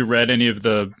haven't actually read any of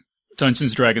the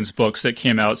Dungeons & Dragons books that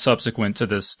came out subsequent to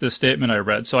this statement I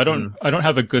read. So I don't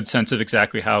have a good sense of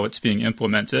exactly how it's being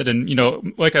implemented. And,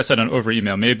 like I said over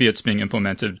email, maybe it's being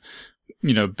implemented,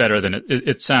 better than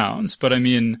it sounds. But I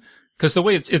mean, because the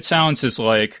way it sounds is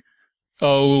like,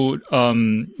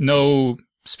 no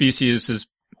species is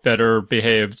better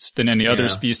behaved than any other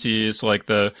species, like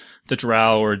the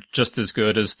drow are just as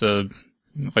good as the,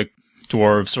 like,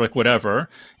 dwarves or like whatever.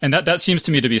 And that seems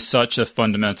to me to be such a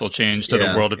fundamental change to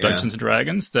the world of Dungeons and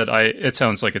Dragons that it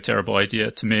sounds like a terrible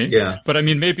idea to me. Yeah. But I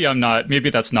mean, maybe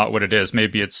that's not what it is.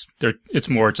 Maybe it's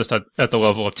more just at the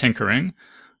level of tinkering.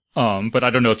 But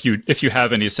I don't know if you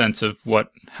have any sense of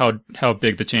how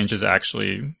big the changes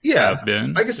actually have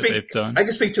been. I can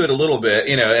speak to it a little bit,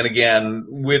 and again,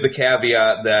 with the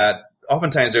caveat that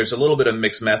oftentimes there's a little bit of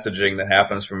mixed messaging that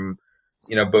happens from,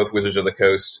 both Wizards of the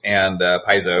Coast and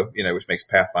Paizo, which makes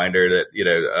Pathfinder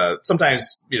that,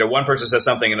 sometimes, one person says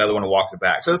something, another one walks it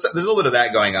back. So there's a little bit of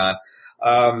that going on.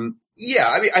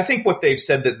 I think what they've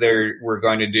said that we're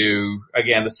going to do,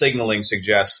 again, the signaling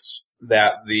suggests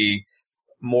that the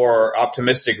more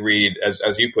optimistic read,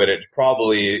 as you put it,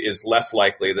 probably is less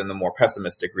likely than the more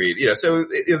pessimistic read. So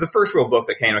the first real book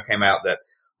that came out that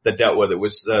dealt with it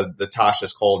was the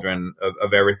Tasha's Cauldron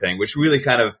of Everything, which really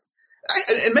kind of,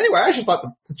 in many ways, I just thought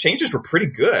the changes were pretty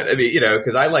good. I mean,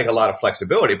 because I like a lot of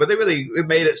flexibility, but it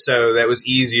made it so that it was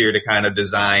easier to kind of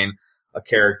design a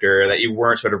character that you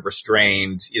weren't sort of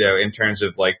restrained, in terms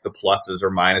of like the pluses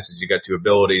or minuses you got to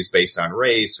abilities based on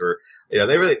race, or,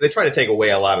 they try to take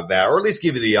away a lot of that, or at least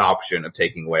give you the option of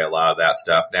taking away a lot of that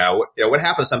stuff. Now, what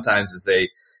happens sometimes is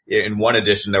in one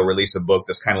edition, they'll release a book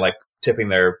that's kind of like tipping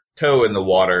their toe in the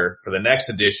water for the next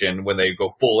edition when they go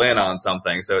full in on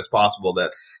something. So it's possible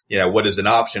that, what is an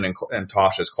option in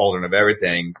Tasha's Cauldron of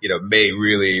Everything, may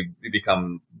really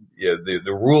become,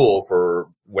 the rule for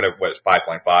whatever, what is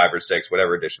 5.5 or 6,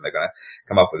 whatever edition they're going to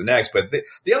come up with next. But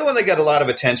the other one that got a lot of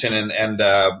attention and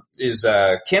is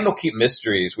Candlekeep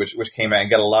Mysteries, which came out and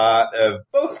got a lot of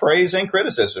both praise and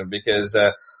criticism because,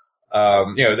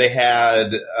 they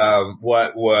had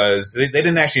they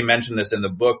didn't actually mention this in the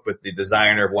book, but the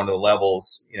designer of one of the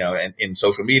levels, and in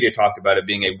social media talked about it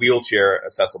being a wheelchair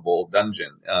accessible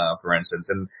dungeon, for instance.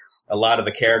 And a lot of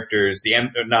the characters, the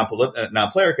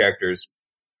non-player characters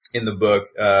in the book,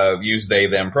 use they,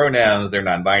 them pronouns, they're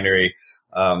non-binary,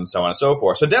 so on and so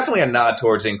forth. So definitely a nod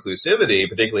towards inclusivity,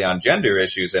 particularly on gender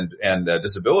issues and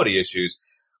disability issues.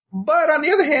 But on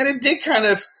the other hand, it did kind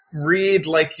of read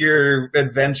like you're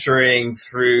adventuring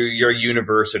through your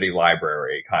university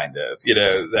library, kind of,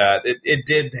 that it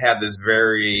did have this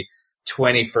very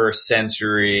 21st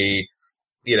century,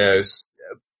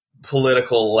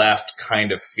 political left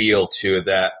kind of feel to it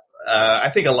that, I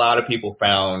think a lot of people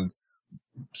found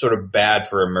sort of bad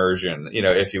for immersion,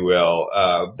 if you will,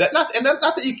 not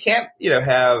that you can't,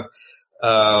 have,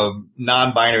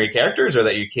 non-binary characters or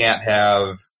that you can't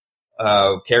have,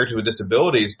 characters with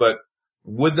disabilities, but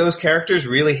would those characters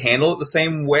really handle it the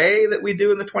same way that we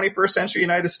do in the 21st century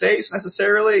United States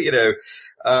necessarily? There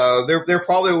are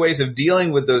probably ways of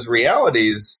dealing with those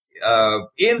realities,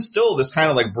 in still this kind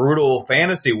of like brutal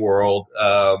fantasy world,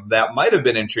 that might have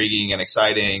been intriguing and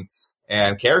exciting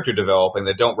and character developing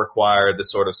that don't require the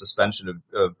sort of suspension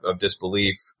of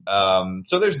disbelief.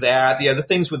 So there's that. Yeah. The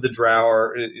things with the drow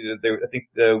I think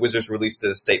the Wizards released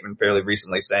a statement fairly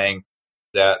recently saying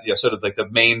that, sort of like the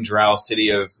main drow city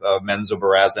of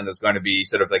Menzoberranzan is going to be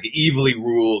sort of like an evilly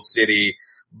ruled city,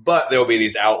 but there'll be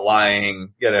these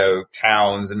outlying,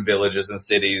 towns and villages and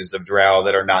cities of drow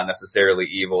that are not necessarily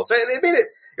evil. So it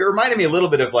reminded me a little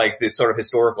bit of like this sort of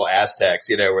historical Aztecs,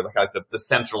 where like the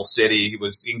central city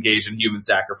was engaged in human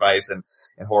sacrifice and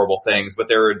horrible things. But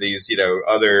there were these,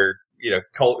 other,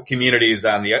 cult communities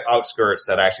on the outskirts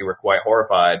that actually were quite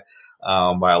horrified.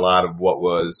 by a lot of what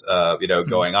was,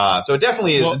 going on. So it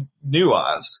definitely is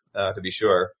nuanced, to be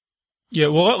sure. Yeah,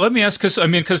 well, let me ask, because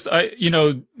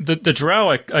the Drow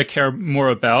I care more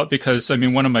about, because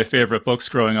one of my favorite books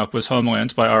growing up was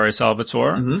Homeland by R.A.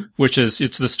 Salvatore, which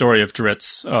it's the story of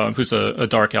Drizzt, who's a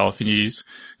dark elf, and he's,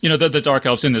 the dark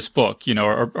elves in this book,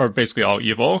 are basically all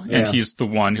evil, and he's the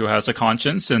one who has a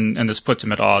conscience, and this puts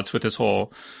him at odds with his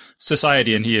whole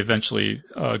society, and he eventually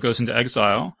goes into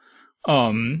exile.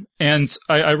 And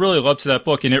I really loved that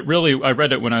book, and I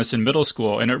read it when I was in middle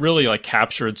school, and it really like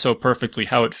captured so perfectly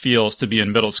how it feels to be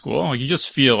in middle school. Like, you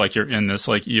just feel like you're in this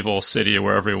like evil city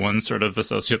where everyone's sort of a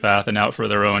sociopath and out for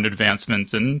their own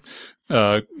advancement and,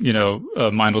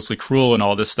 mindlessly cruel and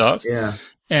all this stuff. Yeah.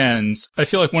 And I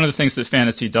feel like one of the things that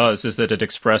fantasy does is that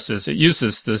it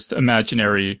uses this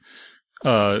imaginary,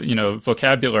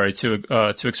 vocabulary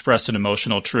to express an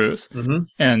emotional truth.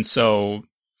 And so,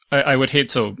 I would hate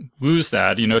to lose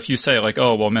that. If you say like,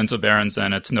 oh, well, Menzo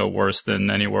Berenzan, it's no worse than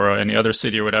anywhere, any other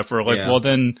city or whatever. Like, well,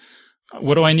 then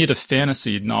what do I need a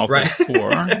fantasy novel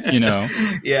for?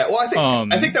 Yeah. Well,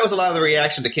 I think that was a lot of the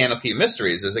reaction to Candlekeep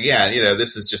Mysteries is, again,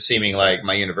 this is just seeming like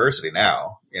my university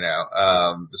now,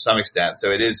 to some extent. So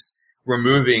it is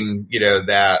removing,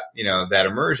 that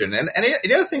immersion. And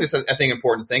the other thing that's, I think,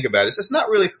 important to think about is it's not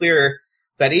really clear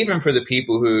that even for the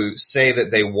people who say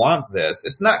that they want this,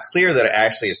 it's not clear that it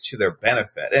actually is to their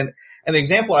benefit. And the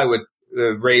example I would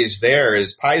raise there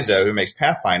is Paizo, who makes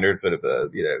Pathfinder, sort of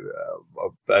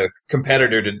a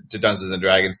competitor to Dungeons and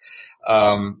Dragons,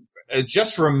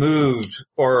 just removed,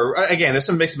 or again, there's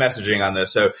some mixed messaging on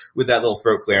this. So with that little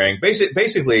throat clearing,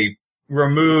 basically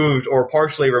removed or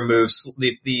partially removed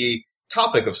the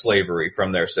topic of slavery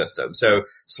from their system. So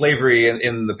slavery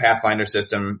in the Pathfinder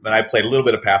system, and I played a little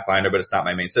bit of Pathfinder, but it's not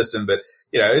my main system, but,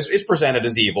 it's presented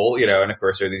as evil, and of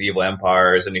course there are these evil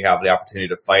empires and you have the opportunity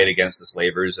to fight against the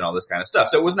slavers and all this kind of stuff.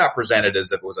 So it was not presented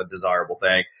as if it was a desirable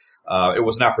thing. It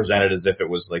was not presented as if it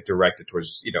was like directed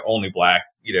towards, only black,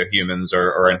 humans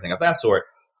or anything of that sort.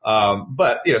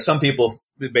 But, some people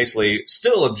basically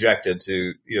still objected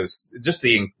to, just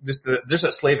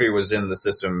that slavery was in the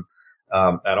system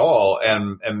at all.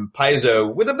 And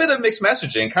Paizo, with a bit of mixed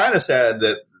messaging, kind of said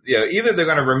that, either they're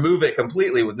going to remove it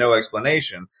completely with no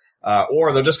explanation,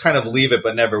 or they'll just kind of leave it,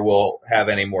 but never will have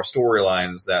any more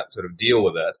storylines that sort of deal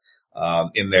with it,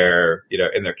 in their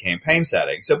campaign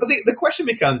setting. So, but the question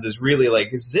becomes is really like,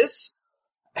 is this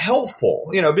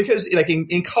helpful? Because like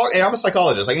I'm a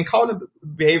psychologist, like in cognitive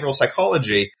behavioral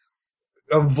psychology,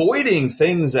 avoiding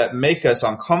things that make us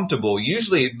uncomfortable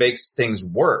usually makes things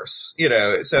worse,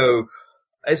 so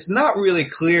it's not really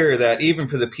clear that even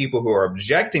for the people who are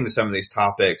objecting to some of these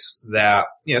topics that,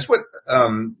 it's what,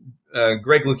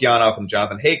 Greg Lukianoff and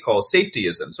Jonathan Haidt call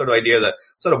safetyism, sort of idea that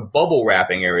sort of bubble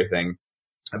wrapping everything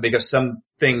because some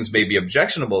things may be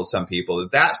objectionable to some people,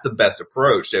 that's the best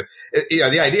approach.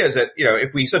 The idea is that,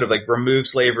 if we sort of like remove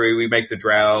slavery, we make the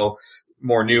Drow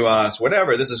more nuanced,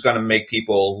 whatever, this is going to make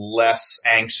people less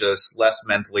anxious, less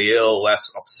mentally ill,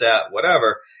 less upset,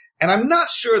 whatever. And I'm not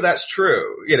sure that's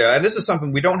true, and this is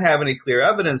something we don't have any clear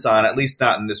evidence on, at least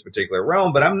not in this particular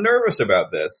realm, but I'm nervous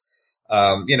about this.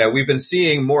 We've been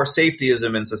seeing more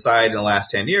safetyism in society in the last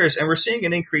 10 years, and we're seeing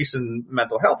an increase in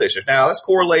mental health issues. Now, that's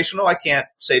correlational. I can't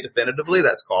say definitively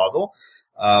that's causal.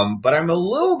 But I'm a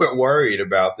little bit worried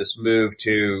about this move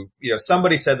to,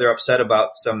 somebody said they're upset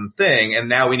about something and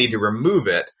now we need to remove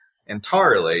it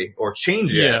entirely or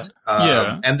change it.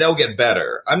 And they'll get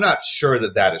better. I'm not sure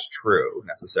that is true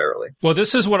necessarily. Well,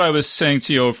 this is what I was saying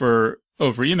to you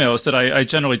over email, is that I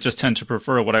generally just tend to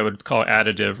prefer what I would call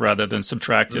additive rather than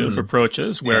subtractive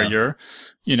approaches where you're,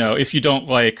 if you don't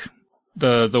like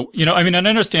and I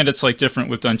understand it's like different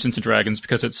with Dungeons and Dragons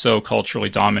because it's so culturally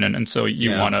dominant, and so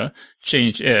you want to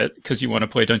change it because you want to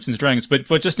play Dungeons and Dragons.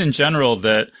 But just in general,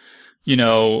 that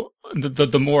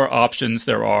the more options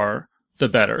there are, the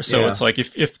better. So it's like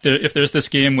if there's this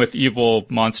game with evil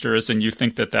monsters and you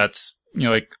think that's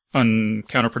like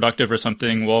counterproductive or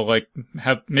something, well, like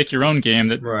make your own game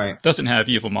that doesn't have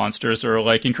evil monsters, or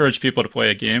like encourage people to play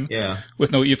a game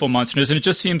with no evil monsters. And it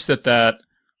just seems that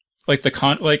like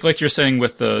like you're saying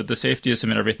with the safetyism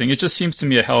and everything, it just seems to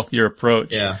me a healthier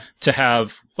approach to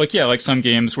have like some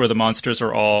games where the monsters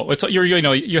are all,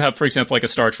 you have, for example, like a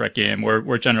Star Trek game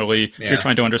where generally you're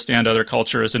trying to understand other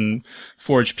cultures and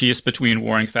forge peace between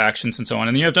warring factions and so on.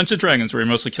 And then you have Dungeons and Dragons where you're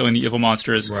mostly killing the evil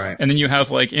monsters. Right. And then you have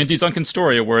like Andy Duncan's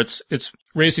story where it's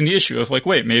raising the issue of like,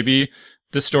 wait, maybe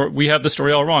we have the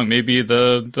story all wrong. Maybe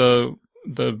the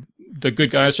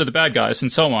good guys are the bad guys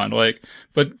and so on. Like,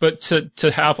 but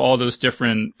to have all those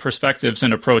different perspectives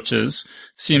and approaches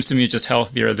seems to me just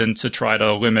healthier than to try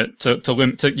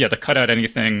to cut out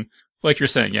anything like you're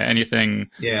saying, anything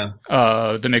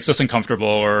that makes us uncomfortable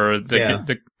or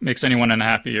that makes anyone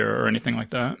unhappy or anything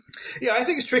like that. Yeah, I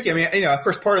think it's tricky. I mean, of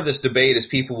course, part of this debate is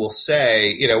people will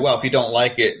say, well, if you don't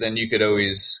like it, then you could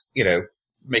always,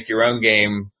 make your own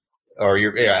game or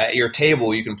at your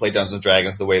table, you can play Dungeons and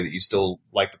Dragons the way that you still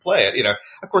like to play it.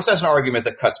 Of course, that's an argument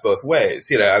that cuts both ways.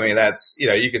 That's,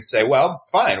 you could say, well,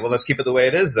 fine, well, let's keep it the way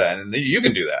it is then. And you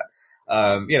can do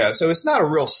that. So it's not a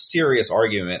real serious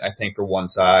argument, I think, for one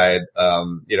side,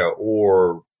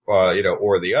 or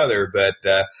the other. But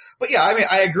yeah, I mean,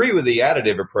 I agree with the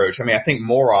additive approach. I mean, I think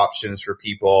more options for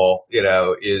people,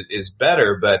 is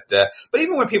better. But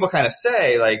even when people kind of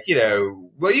say like,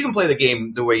 well, you can play the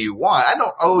game the way you want, I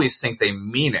don't always think they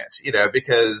mean it,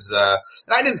 because,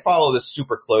 and I didn't follow this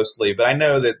super closely, but I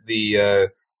know that the,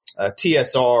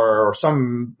 TSR or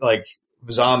some like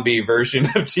zombie version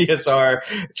of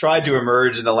TSR tried to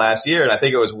emerge in the last year. And I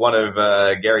think it was one of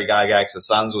Gary Gygax's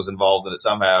sons was involved in it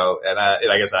somehow. And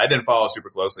like I said, I didn't follow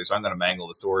super closely, so I'm going to mangle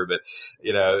the story. But,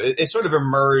 it sort of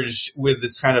emerged with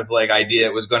this kind of like idea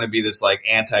it was going to be this like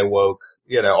anti-woke,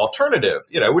 alternative,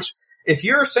 which if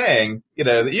you're saying,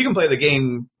 that you can play the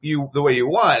game the way you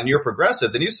want and you're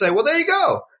progressive, then you say, well, there you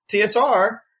go.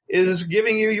 TSR is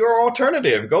giving you your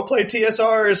alternative. Go play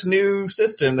TSR's new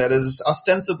system that is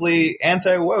ostensibly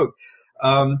anti-woke.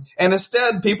 And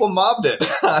instead, people mobbed it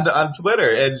on Twitter.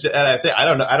 And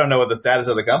I don't know what the status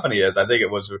of the company is. I think it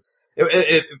was,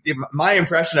 my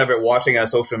impression of it watching on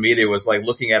social media was like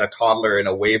looking at a toddler in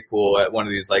a wave pool at one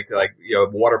of these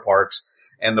water parks.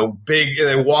 And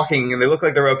they're walking and they look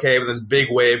like they're okay, but this big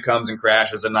wave comes and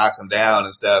crashes and knocks them down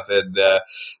and stuff. And,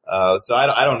 so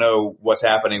I don't know what's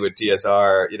happening with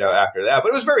TSR, after that, but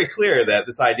it was very clear that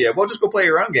this idea, well, just go play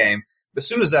your own game. As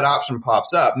soon as that option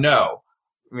pops up, no,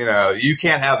 you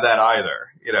can't have that either.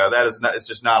 That is not, it's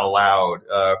just not allowed,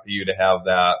 for you to have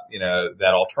that,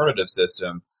 that alternative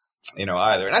system,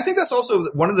 either. And I think that's also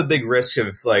one of the big risks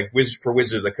of like for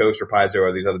Wizards of the Coast or Paizo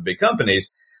or these other big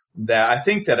companies. That I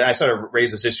think that I sort of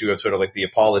raised this issue of sort of like the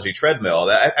apology treadmill.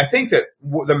 I think that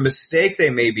the mistake they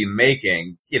may be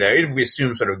making, if we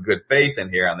assume sort of good faith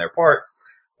in here on their part,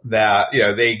 that,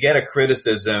 they get a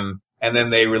criticism and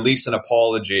then they release an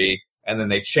apology and then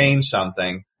they change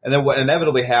something. And then what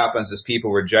inevitably happens is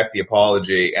people reject the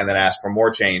apology and then ask for more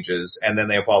changes. And then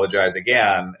they apologize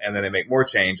again. And then they make more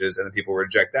changes and then people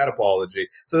reject that apology.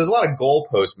 So there's a lot of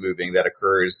goalpost moving that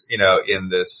occurs, in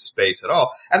this space at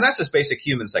all. And that's just basic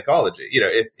human psychology.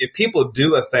 If people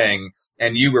do a thing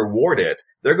and you reward it,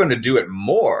 they're going to do it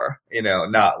more,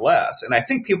 not less. And I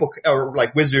think people or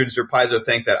like Wizards or Paizo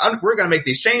think that we're going to make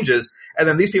these changes and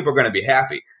then these people are going to be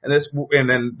happy. And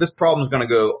then this problem is going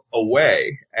to go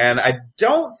away. And I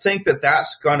don't think that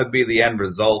that's going to be the end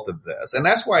result of this. And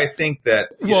that's why I think that,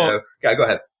 go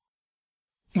ahead.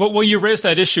 Well, you raised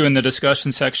that issue in the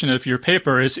discussion section of your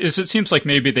paper is it seems like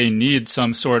maybe they need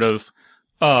some sort of,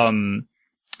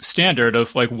 standard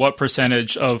of like what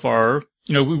percentage of our,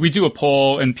 we do a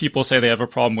poll and people say they have a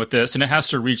problem with this and it has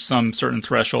to reach some certain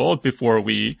threshold before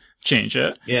we change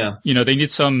it. Yeah. They need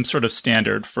some sort of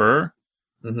standard for,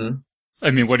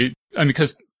 I mean,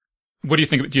 because what do you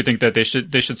think? Do you think that they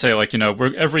should say like,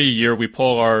 every year we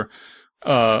poll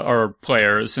our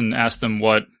players and ask them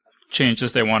what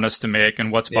changes they want us to make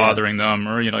and what's bothering them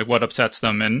or, like what upsets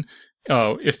them. And,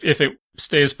 if it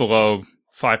stays below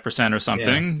 5% or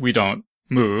something, we don't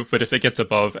move, but if it gets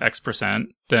above X%,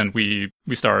 then we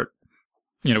start,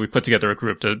 we put together a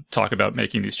group to talk about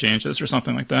making these changes or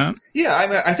something like that. Yeah, I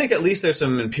mean, I think at least there's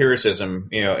some empiricism,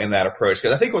 in that approach,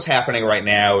 because I think what's happening right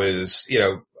now is,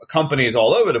 companies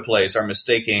all over the place are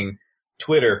mistaking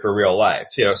Twitter for real life.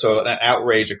 So an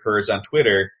outrage occurs on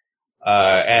Twitter,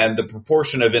 and the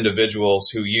proportion of individuals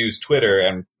who use Twitter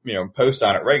and, post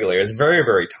on it regularly is very,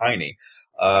 very tiny.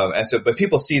 But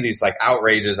people see these like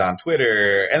outrages on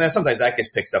Twitter, and then sometimes that gets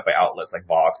picked up by outlets like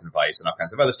Vox and Vice and all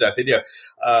kinds of other stuff. And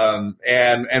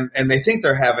they think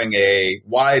they're having a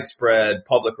widespread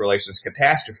public relations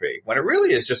catastrophe when it really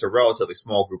is just a relatively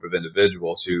small group of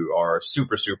individuals who are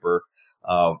super, super,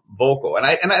 vocal. And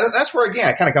that's where, again,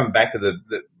 I kind of come back to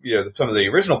some of the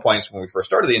original points when we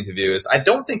first started the interview is I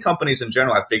don't think companies in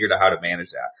general have figured out how to manage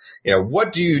that.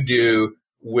 What do you do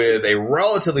with a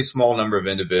relatively small number of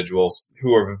individuals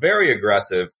who are very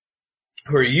aggressive,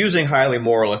 who are using highly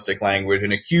moralistic language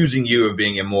and accusing you of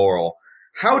being immoral?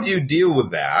 How do you deal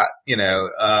with that, in a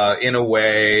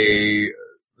way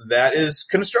that is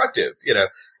constructive,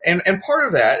 And part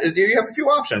of that is you have a few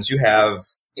options. You have,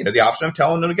 the option of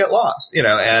telling them to get lost,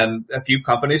 and a few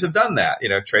companies have done that.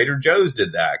 Trader Joe's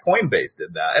did that. Coinbase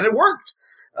did that, and it worked.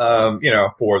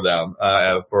 for them,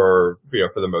 for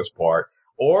the most part.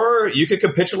 Or you could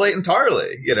capitulate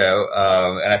entirely,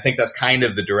 and I think that's kind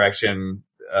of the direction,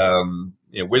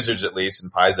 Wizards at least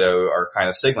and Paizo are kind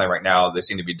of signaling right now they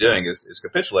seem to be doing is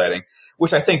capitulating,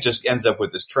 which I think just ends up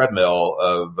with this treadmill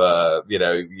of,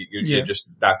 you're just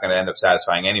not going to end up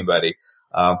satisfying anybody.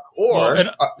 Let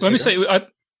me say,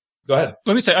 go ahead.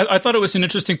 Let me say, I thought it was an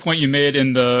interesting point you made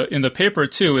in the paper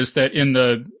too, is that in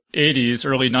the 80s,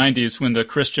 early 90s, when the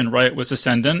Christian right was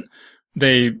ascendant,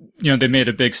 they made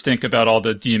a big stink about all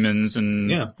the demons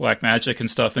and black magic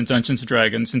and stuff in Dungeons and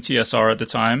Dragons, and TSR at the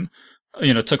time,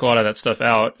 took a lot of that stuff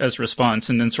out as a response.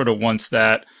 And then sort of once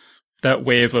that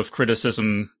wave of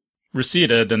criticism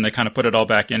receded, then they kind of put it all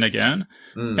back in again.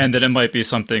 And that it might be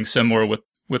something similar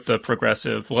with the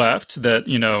progressive left, that,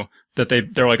 that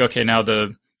they're like, okay, now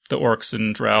the orcs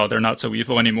and drow, they're not so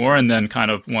evil anymore. And then kind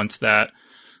of once that,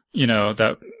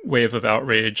 that wave of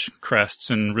outrage crests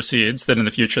and recedes, then in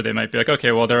the future they might be like,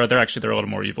 okay, well, they're a little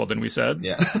more evil than we said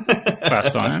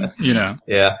last time, Yeah.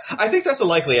 I think that's a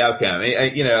likely outcome.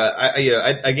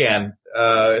 Again,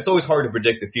 it's always hard to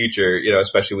predict the future,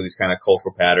 especially with these kind of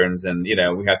cultural patterns. And,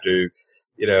 we have to,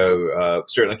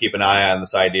 certainly keep an eye on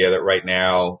this idea that right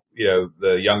now,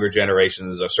 the younger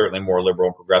generations are certainly more liberal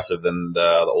and progressive than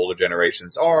the older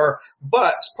generations are.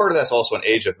 But part of that's also an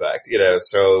age effect,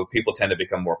 so people tend to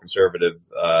become more conservative,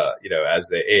 as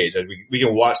they age. As we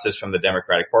can watch this from the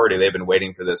Democratic Party. They've been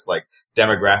waiting for this like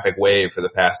demographic wave for the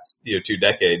past, 2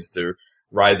 decades to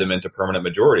ride them into permanent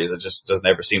majorities. It just doesn't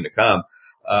ever seem to come.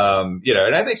 And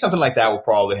I think something like that will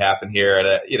probably happen here. And,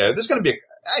 there's going to be,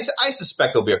 I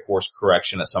suspect there'll be a course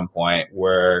correction at some point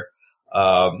where,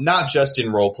 not just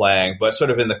in role playing, but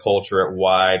sort of in the culture at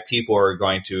wide, people are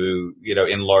going to,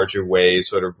 in larger ways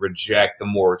sort of reject the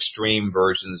more extreme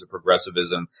versions of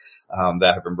progressivism,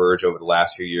 that have emerged over the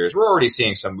last few years. We're already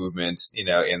seeing some movement,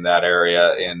 in that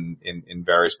area in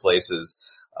various places.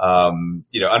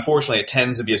 Unfortunately it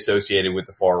tends to be associated with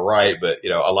the far right, but,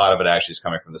 a lot of it actually is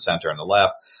coming from the center and the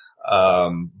left.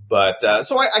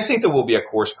 So I think there will be a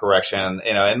course correction,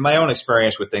 and my own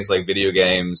experience with things like video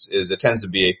games is it tends to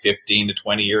be a 15 to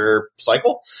 20 year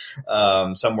cycle,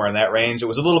 somewhere in that range. It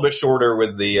was a little bit shorter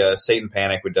with the, Satan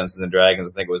Panic with Dungeons and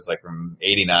Dragons. I think it was like from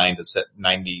 89 to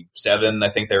 97. I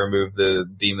think they removed the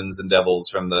demons and devils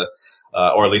from the,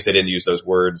 or at least they didn't use those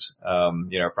words, from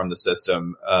the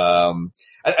system.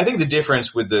 I think the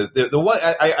difference with the one,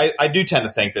 I do tend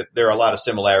to think that there are a lot of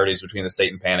similarities between the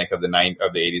Satan Panic of the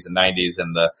 80s and 90s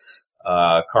and the,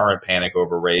 current panic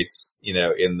over race, in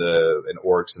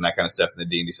orcs and that kind of stuff in the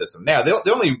D&D system. Now,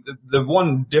 the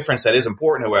one difference that is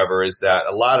important, however, is that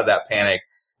a lot of that panic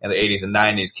in the 80s and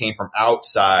 90s came from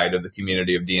outside of the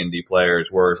community of D&D players,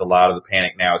 whereas a lot of the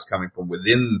panic now is coming from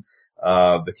within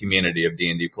the community of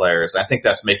D&D players. I think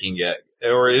that's making it,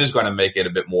 or it is going to make it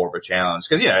a bit more of a challenge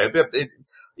because,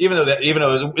 even though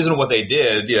it isn't what they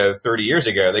did, 30 years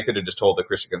ago, they could have just told the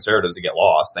Christian conservatives to get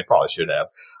lost, and they probably should have.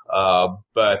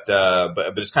 But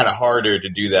it's kind of harder to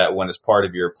do that when it's part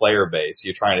of your player base.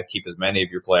 You're trying to keep as many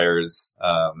of your players,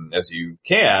 as you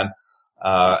can.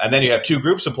 And then you have two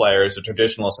groups of players, the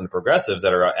traditionalists and the progressives,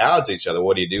 that are at odds with each other.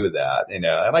 What do you do with that? And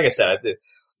like I said,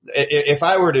 if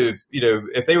I were to,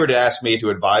 if they were to ask me to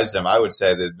advise them, I would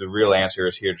say that the real answer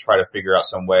is here to try to figure out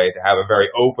some way to have a very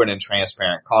open and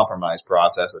transparent compromise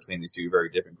process between these two very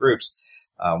different groups.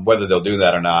 Whether they'll do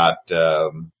that or not,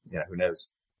 who knows?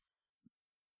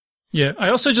 Yeah, I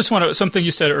also just want to, something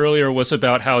you said earlier was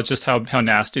about how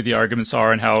nasty the arguments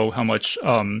are and how much,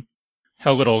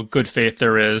 how little good faith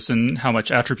there is and how much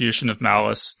attribution of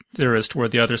malice there is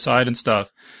toward the other side and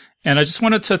stuff. And I just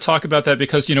wanted to talk about that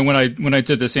because, when I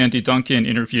did this Andy Duncan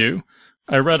interview,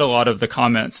 I read a lot of the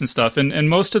comments and stuff. And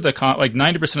most of the, like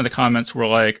 90% of the comments were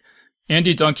like,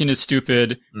 Andy Duncan is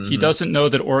stupid. Mm-hmm. He doesn't know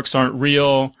that orcs aren't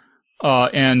real.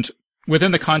 And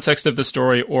within the context of the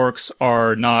story, orcs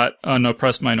are not an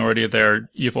oppressed minority. They're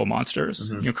evil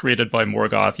monsters, created by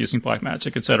Morgoth using black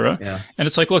magic, etc. Yeah. And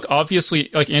it's like, look, obviously,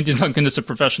 like Andy Duncan is a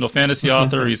professional fantasy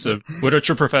author. He's a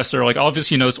literature professor. Like,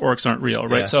 obviously he knows orcs aren't real,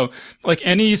 right? Yeah. So, like,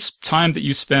 any time that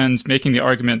you spend making the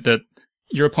argument that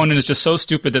your opponent is just so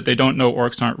stupid that they don't know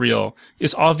orcs aren't real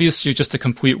is obviously just a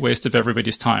complete waste of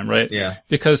everybody's time, right? Yeah.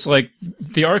 Because, like,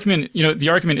 the argument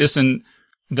isn't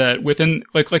that within,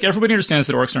 like everybody understands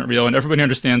that orcs aren't real, and everybody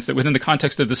understands that within the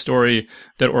context of the story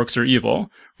that orcs are evil,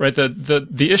 right?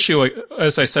 The issue,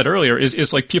 as I said earlier,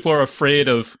 is like people are afraid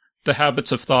of the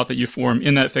habits of thought that you form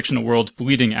in that fictional world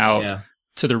bleeding out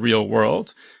to the real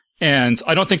world. And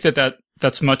I don't think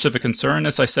that's much of a concern,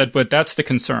 as I said, but that's the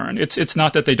concern. It's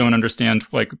not that they don't understand,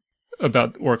 like,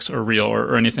 about orcs are real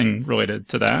or anything related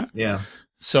to that. Yeah.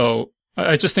 So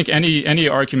I just think any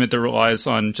argument that relies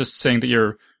on just saying that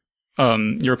your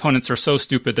opponents are so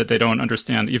stupid that they don't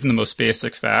understand even the most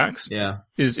basic facts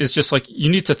is just like, you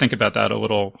need to think about that a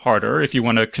little harder if you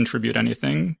want to contribute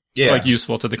anything like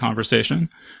useful to the conversation.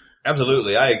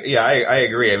 Absolutely. I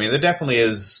agree. I mean, there definitely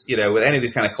is, with any of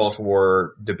these kind of culture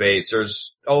war debates,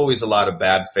 there's always a lot of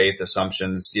bad faith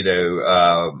assumptions,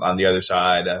 on the other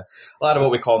side. A lot of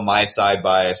what we call my side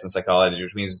bias in psychology,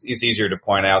 which means it's easier to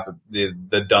point out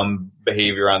the dumb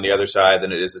behavior on the other side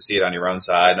than it is to see it on your own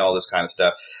side and all this kind of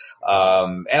stuff.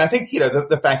 And I think,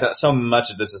 the fact that so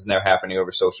much of this is now happening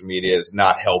over social media is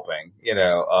not helping.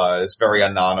 It's very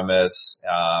anonymous.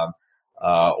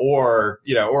 Or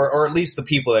at least the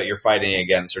people that you're fighting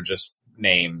against are just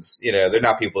names. They're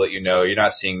not people that you're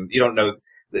not seeing, you don't know,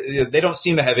 they don't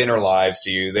seem to have inner lives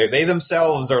to you. They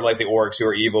themselves are like the orcs who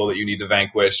are evil that you need to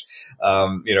vanquish,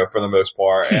 for the most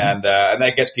part. And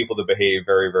that gets people to behave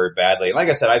very, very badly. And like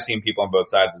I said, I've seen people on both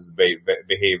sides of this debate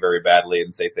behave very badly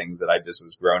and say things that I just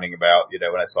was groaning about,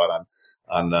 when I saw it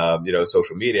on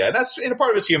social media. And that's,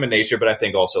 part of it's human nature, but I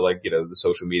think also the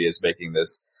social media is making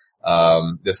this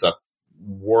stuff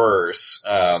worse,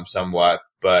 somewhat,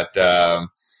 but yeah,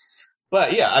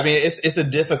 I mean, it's a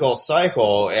difficult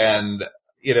cycle, and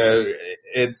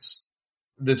it's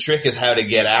the trick is how to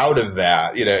get out of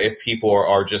that. If people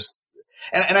are just,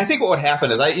 and I think what would happen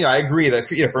is I agree that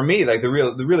for me, like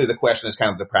the question is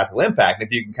kind of the practical impact.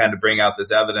 If you can kind of bring out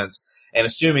this evidence, and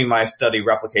assuming my study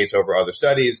replicates over other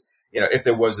studies, if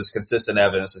there was this consistent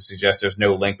evidence to suggest there's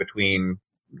no link between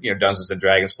Dungeons and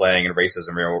Dragons playing and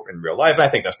racism in real life. And I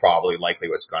think that's probably likely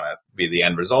what's going to be the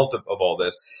end result of all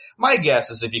this. My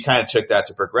guess is if you kind of took that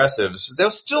to progressives, there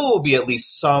still will be at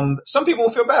least some people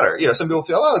will feel better. Some people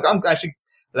feel, oh, I'm actually,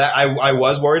 that I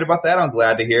was worried about that. I'm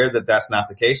glad to hear that that's not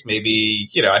the case. Maybe,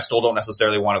 I still don't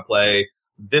necessarily want to play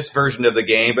this version of the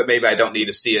game, but maybe I don't need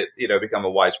to see it, become a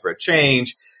widespread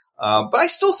change. But I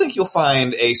still think you'll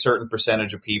find a certain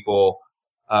percentage of people,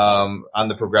 on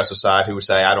the progressive side who would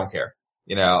say, I don't care.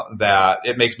 That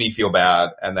it makes me feel bad,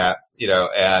 and that,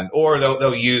 or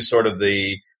they'll use sort of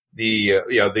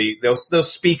they'll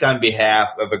speak on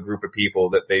behalf of a group of people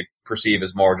that they perceive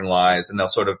as marginalized, and they'll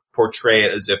sort of portray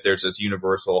it as if there's this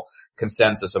universal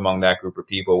consensus among that group of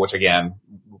people, which again,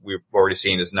 we've already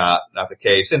seen is not the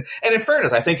case. And in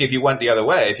fairness, I think if you went the other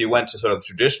way, if you went to sort of the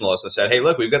traditionalists and said, hey,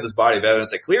 look, we've got this body of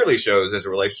evidence that clearly shows there's a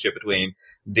relationship between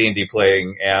D&D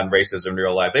playing and racism in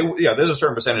real life, there's a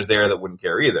certain percentage there that wouldn't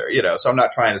care either, so I'm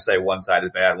not trying to say one side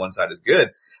is bad, one side is good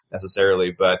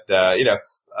necessarily, but,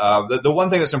 the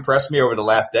one thing that's impressed me over the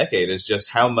last decade is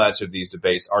just how much of these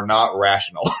debates are not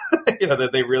rational, that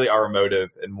they really are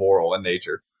emotive and moral in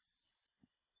nature.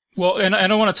 Well, and I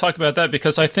don't want to talk about that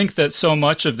because I think that so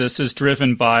much of this is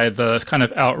driven by the kind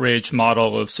of outrage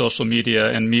model of social media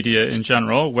and media in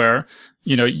general, where,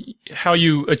 how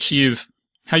you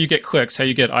get clicks, how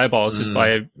you get eyeballs is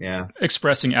by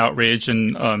expressing outrage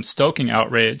and stoking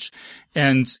outrage.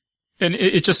 And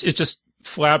it just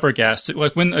flabbergasted,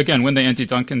 like when the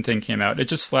anti-Duncan thing came out, it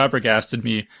just flabbergasted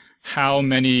me how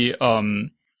many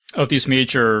of these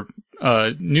major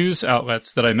news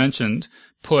outlets that I mentioned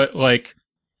put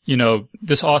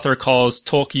this author calls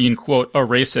Tolkien, quote, a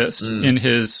racist in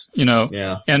his, and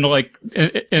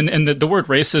the word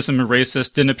racism and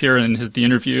racist didn't appear in the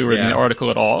interview or in the article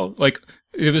at all. Like,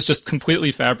 it was just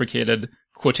completely fabricated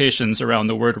quotations around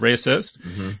the word racist.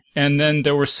 Mm-hmm. And then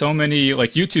there were so many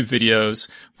YouTube videos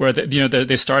where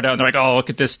they start out and they're like, oh, look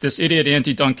at this idiot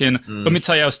anti-Duncan. Let me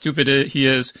tell you how stupid he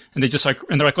is. And they just and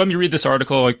they're like, let me read this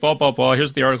article, blah, blah, blah.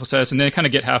 Here's what the article says. And they kind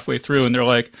of get halfway through and they're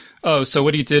like, oh, so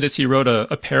what he did is he wrote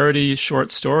a parody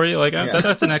short story. That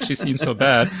doesn't actually seem so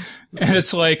bad. And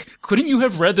it's like, couldn't you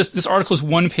have read this? This article is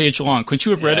 1 page long. Couldn't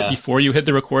you have read it before you hit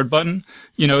the record button?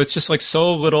 It's just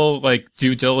so little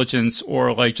due diligence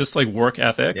or just work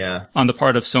ethic on the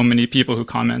part of so many people who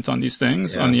comment on these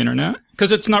things on the internet.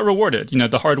 Because it's not rewarded.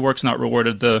 The hard work's not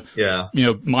rewarded.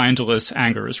 The, mindless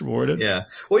anger is rewarded. Yeah.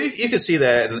 Well, you can see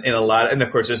that in a lot. And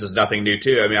of course, this is nothing new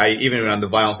too. I mean, even on the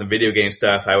violence and video game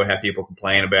stuff, I would have people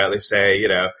complain about, they say,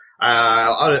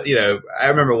 I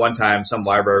remember one time some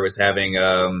library was having,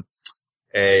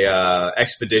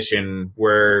 expedition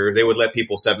where they would let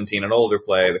people 17 and older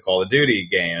play the Call of Duty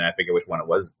game. And I forget which one it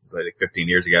was, 15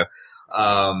 years ago.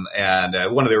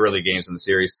 And one of the early games in the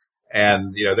series.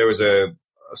 And, there was a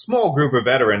small group of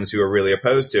veterans who were really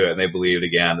opposed to it. And they believed,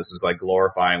 again, this is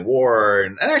glorifying war.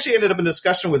 And actually ended up in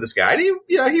discussion with this guy. And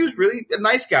he was really a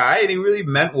nice guy and he really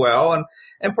meant well. And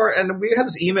we had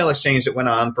this email exchange that went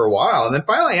on for a while. And then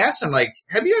finally I asked him,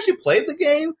 have you actually played the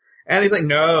game? And he's like,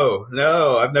 no,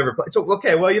 I've never played. So,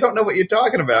 okay, well, you don't know what you're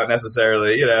talking about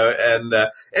necessarily, and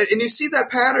you see that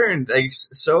pattern like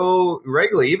so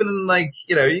regularly, even in like,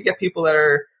 you get people that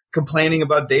are complaining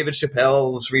about David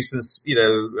Chappelle's recent,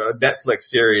 Netflix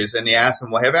series, and you ask them,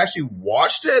 well, have you actually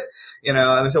watched it? And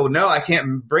they say, well, no, I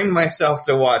can't bring myself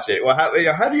to watch it. Well,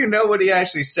 how do you know what he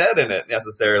actually said in it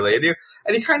necessarily? And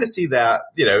you kind of see that,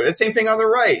 the same thing on the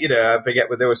right, I forget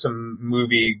what there was some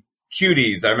movie,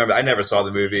 Cuties. I remember I never saw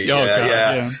the movie.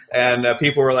 Yeah. And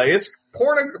people were like, it's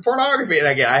pornography. And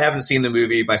again, I haven't seen the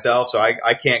movie myself, so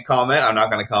I can't comment. I'm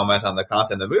not going to comment on the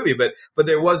content of the movie, but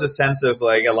there was a sense of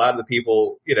like a lot of the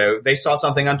people, they saw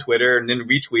something on Twitter and then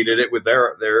retweeted it with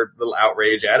their little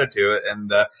outrage added to it. And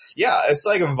it's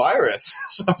like a virus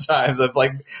sometimes of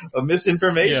like a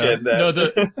misinformation.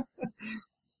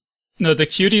 No, the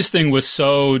Cuties thing was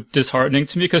so disheartening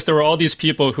to me because there were all these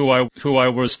people who I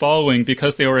was following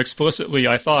because they were explicitly,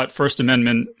 I thought, First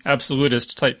Amendment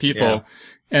absolutist type people. Yeah.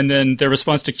 And then their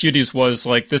response to Cuties was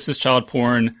like, this is child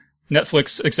porn.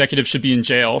 Netflix executives should be in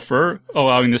jail for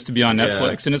allowing this to be on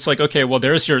Netflix. And it's like, okay, well,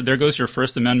 there goes your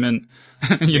First Amendment,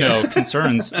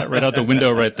 concerns right out the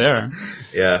window right there.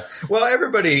 Yeah. Well,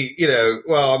 everybody,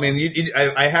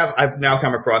 I've now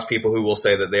come across people who will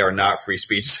say that they are not free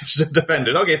speech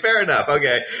defended. Okay, fair enough.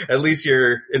 Okay. At least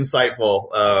you're insightful,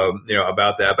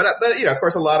 about that. But, of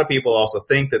course, a lot of people also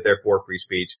think that they're for free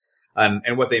speech.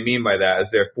 And what they mean by that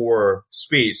is they're for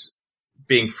speech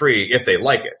being free if they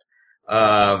like it.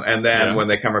 And then when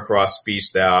they come across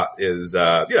speech that is,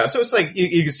 so it's like,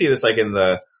 you can see this like in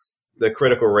the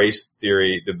critical race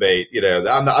theory debate.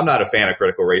 I'm not a fan of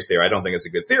critical race theory. I don't think it's a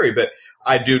good theory, but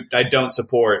I don't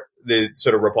support the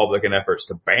sort of Republican efforts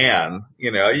to ban, I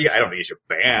don't think you should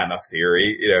ban a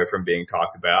theory, from being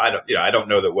talked about. I don't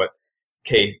know that what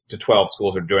K-12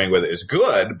 schools are doing with it is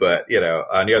good, but,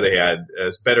 on the other hand,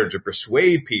 it's better to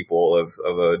persuade people of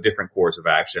a different course of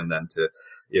action than to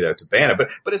ban it.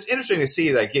 But it's interesting to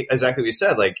see, like, exactly what you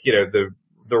said, like,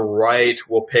 the right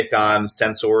will pick on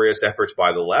censorious efforts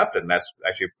by the left, and that's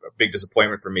actually a big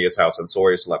disappointment for me. It's how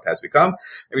censorious the left has become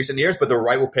in recent years. But the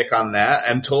right will pick on that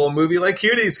until a movie like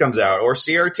Cuties comes out or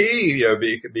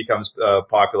CRT, becomes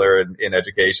popular in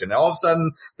education. All of a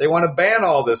sudden, they want to ban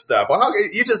all this stuff. Well,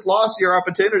 you just lost your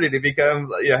opportunity to become,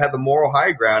 have the moral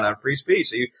high ground on free speech.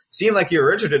 So you seem like you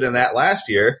were interested in that last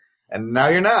year. And now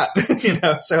you're not,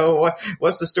 so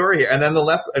what's the story here? And then the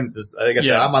left, and like I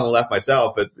said, I'm on the left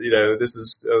myself, but, this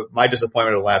is my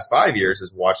disappointment of the last 5 years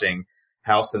is watching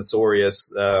how censorious,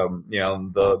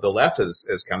 the left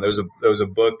has come. There was a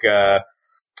book,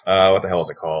 what the hell is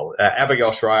it called?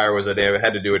 Abigail Shrier it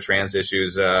had to do with trans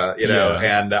issues, and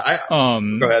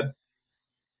go ahead.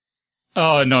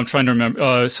 Oh, no, I'm trying to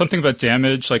remember. Something about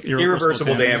damage, like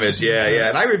irreversible damage. Yeah.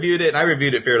 And I reviewed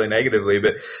it fairly negatively,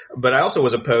 but I also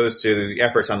was opposed to the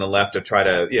efforts on the left to try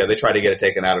to, they try to get it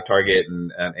taken out of Target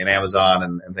and Amazon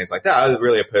and things like that. I was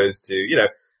really opposed to,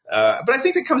 but I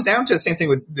think it comes down to the same thing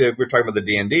with, we're talking about the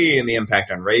D&D and the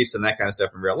impact on race and that kind of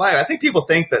stuff in real life. I think people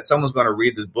think that someone's going to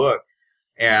read this book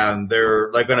and they're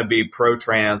like going to be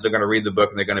pro-trans. They're going to read the book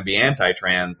and they're going to be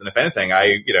anti-trans. And if anything,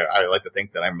 I like to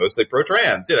think that I'm mostly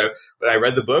pro-trans, but I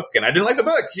read the book and I didn't like the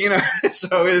book,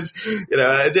 so it's,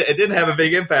 it didn't have a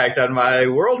big impact on my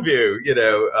worldview,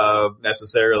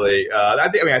 necessarily. I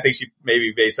think she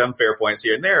maybe made some fair points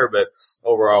here and there, but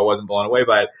overall I wasn't blown away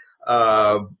by it.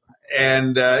 So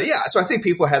I think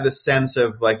people have this sense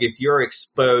of like, if you're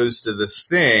exposed to this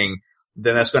thing,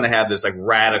 then that's going to have this like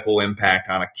radical impact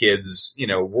on a kid's,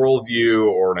 worldview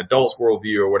or an adult's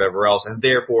worldview or whatever else. And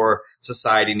therefore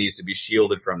society needs to be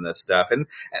shielded from this stuff. And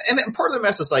part of the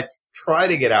message like try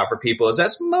to get out for people is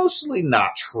that's mostly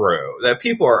not true, that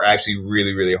people are actually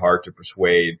really, really hard to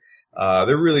persuade.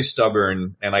 They're really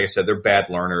stubborn. And like I said, they're bad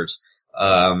learners.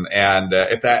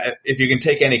 If you can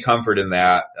take any comfort in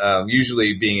that,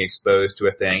 usually being exposed to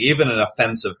a thing, even an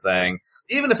offensive thing,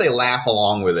 even if they laugh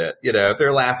along with it, if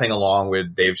they're laughing along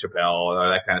with Dave Chappelle or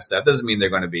that kind of stuff, doesn't mean they're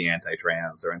going to be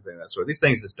anti-trans or anything of that sort. These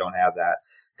things just don't have that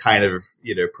kind of,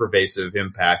 pervasive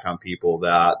impact on people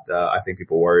that I think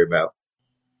people worry about.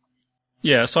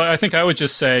 Yeah, so I think I would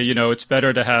just say, it's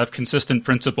better to have consistent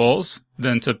principles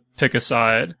than to pick a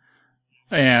side.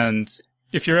 And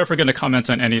if you're ever going to comment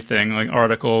on anything, like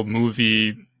article,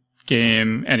 movie,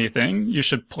 game, anything, you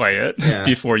should play it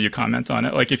before you comment on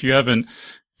it. Like if you have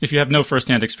no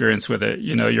firsthand experience with it,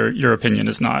 your opinion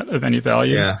is not of any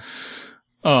value. Yeah.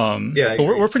 But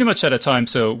we're pretty much out of time,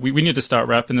 so we need to start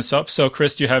wrapping this up. So,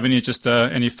 Chris, do you have any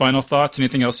final thoughts?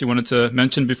 Anything else you wanted to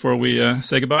mention before we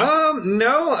say goodbye?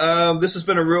 No. This has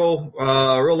been a real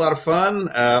lot of fun.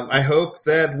 I hope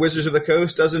that Wizards of the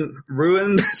Coast doesn't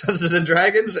ruin Dungeons and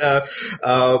Dragons.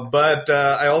 But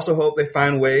I also hope they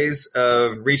find ways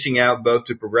of reaching out both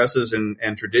to progressives and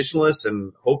traditionalists,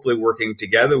 and hopefully working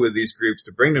together with these groups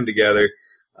to bring them together.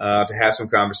 To have some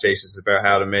conversations about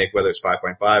how to make, whether it's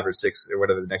 5.5 or 6 or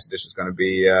whatever the next edition is going to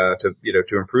be,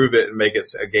 to improve it and make it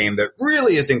a game that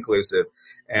really is inclusive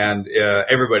and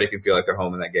everybody can feel like they're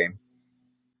home in that game.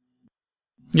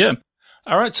 Yeah.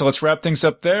 All right. So let's wrap things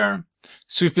up there.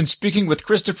 So we've been speaking with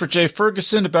Christopher J.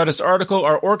 Ferguson about his article,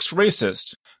 Are Orcs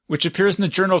Racist?, which appears in the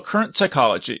journal Current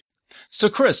Psychology. So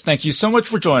Chris, thank you so much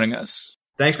for joining us.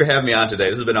 Thanks for having me on today.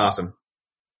 This has been awesome.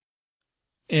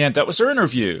 And that was our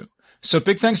interview. So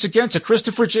big thanks again to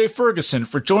Christopher J. Ferguson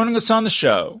for joining us on the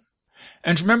show.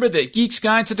 And remember that Geek's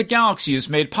Guide to the Galaxy is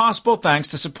made possible thanks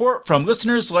to support from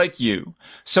listeners like you.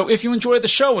 So if you enjoy the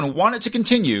show and want it to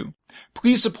continue,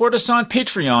 please support us on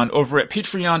Patreon over at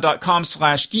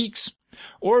patreon.com/geeks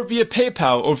or via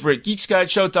PayPal over at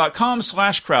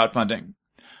geeksguideshow.com/crowdfunding.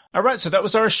 All right, so that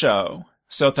was our show.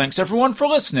 So thanks everyone for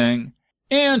listening,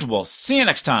 and we'll see you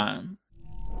next time.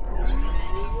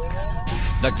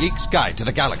 The Geek's Guide to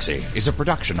the Galaxy is a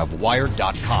production of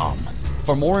Wired.com.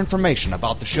 For more information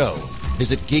about the show,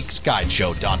 visit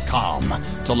geeksguideshow.com.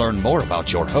 To learn more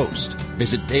about your host,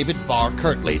 visit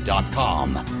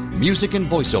davidbarrkirtley.com. Music and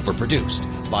voiceover produced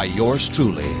by yours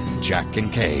truly, Jack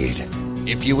Kincaid.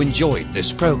 If you enjoyed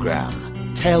this program,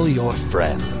 tell your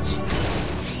friends.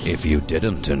 If you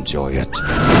didn't enjoy it,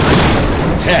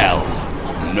 tell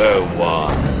no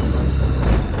one.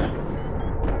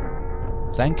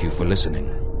 Thank you for listening.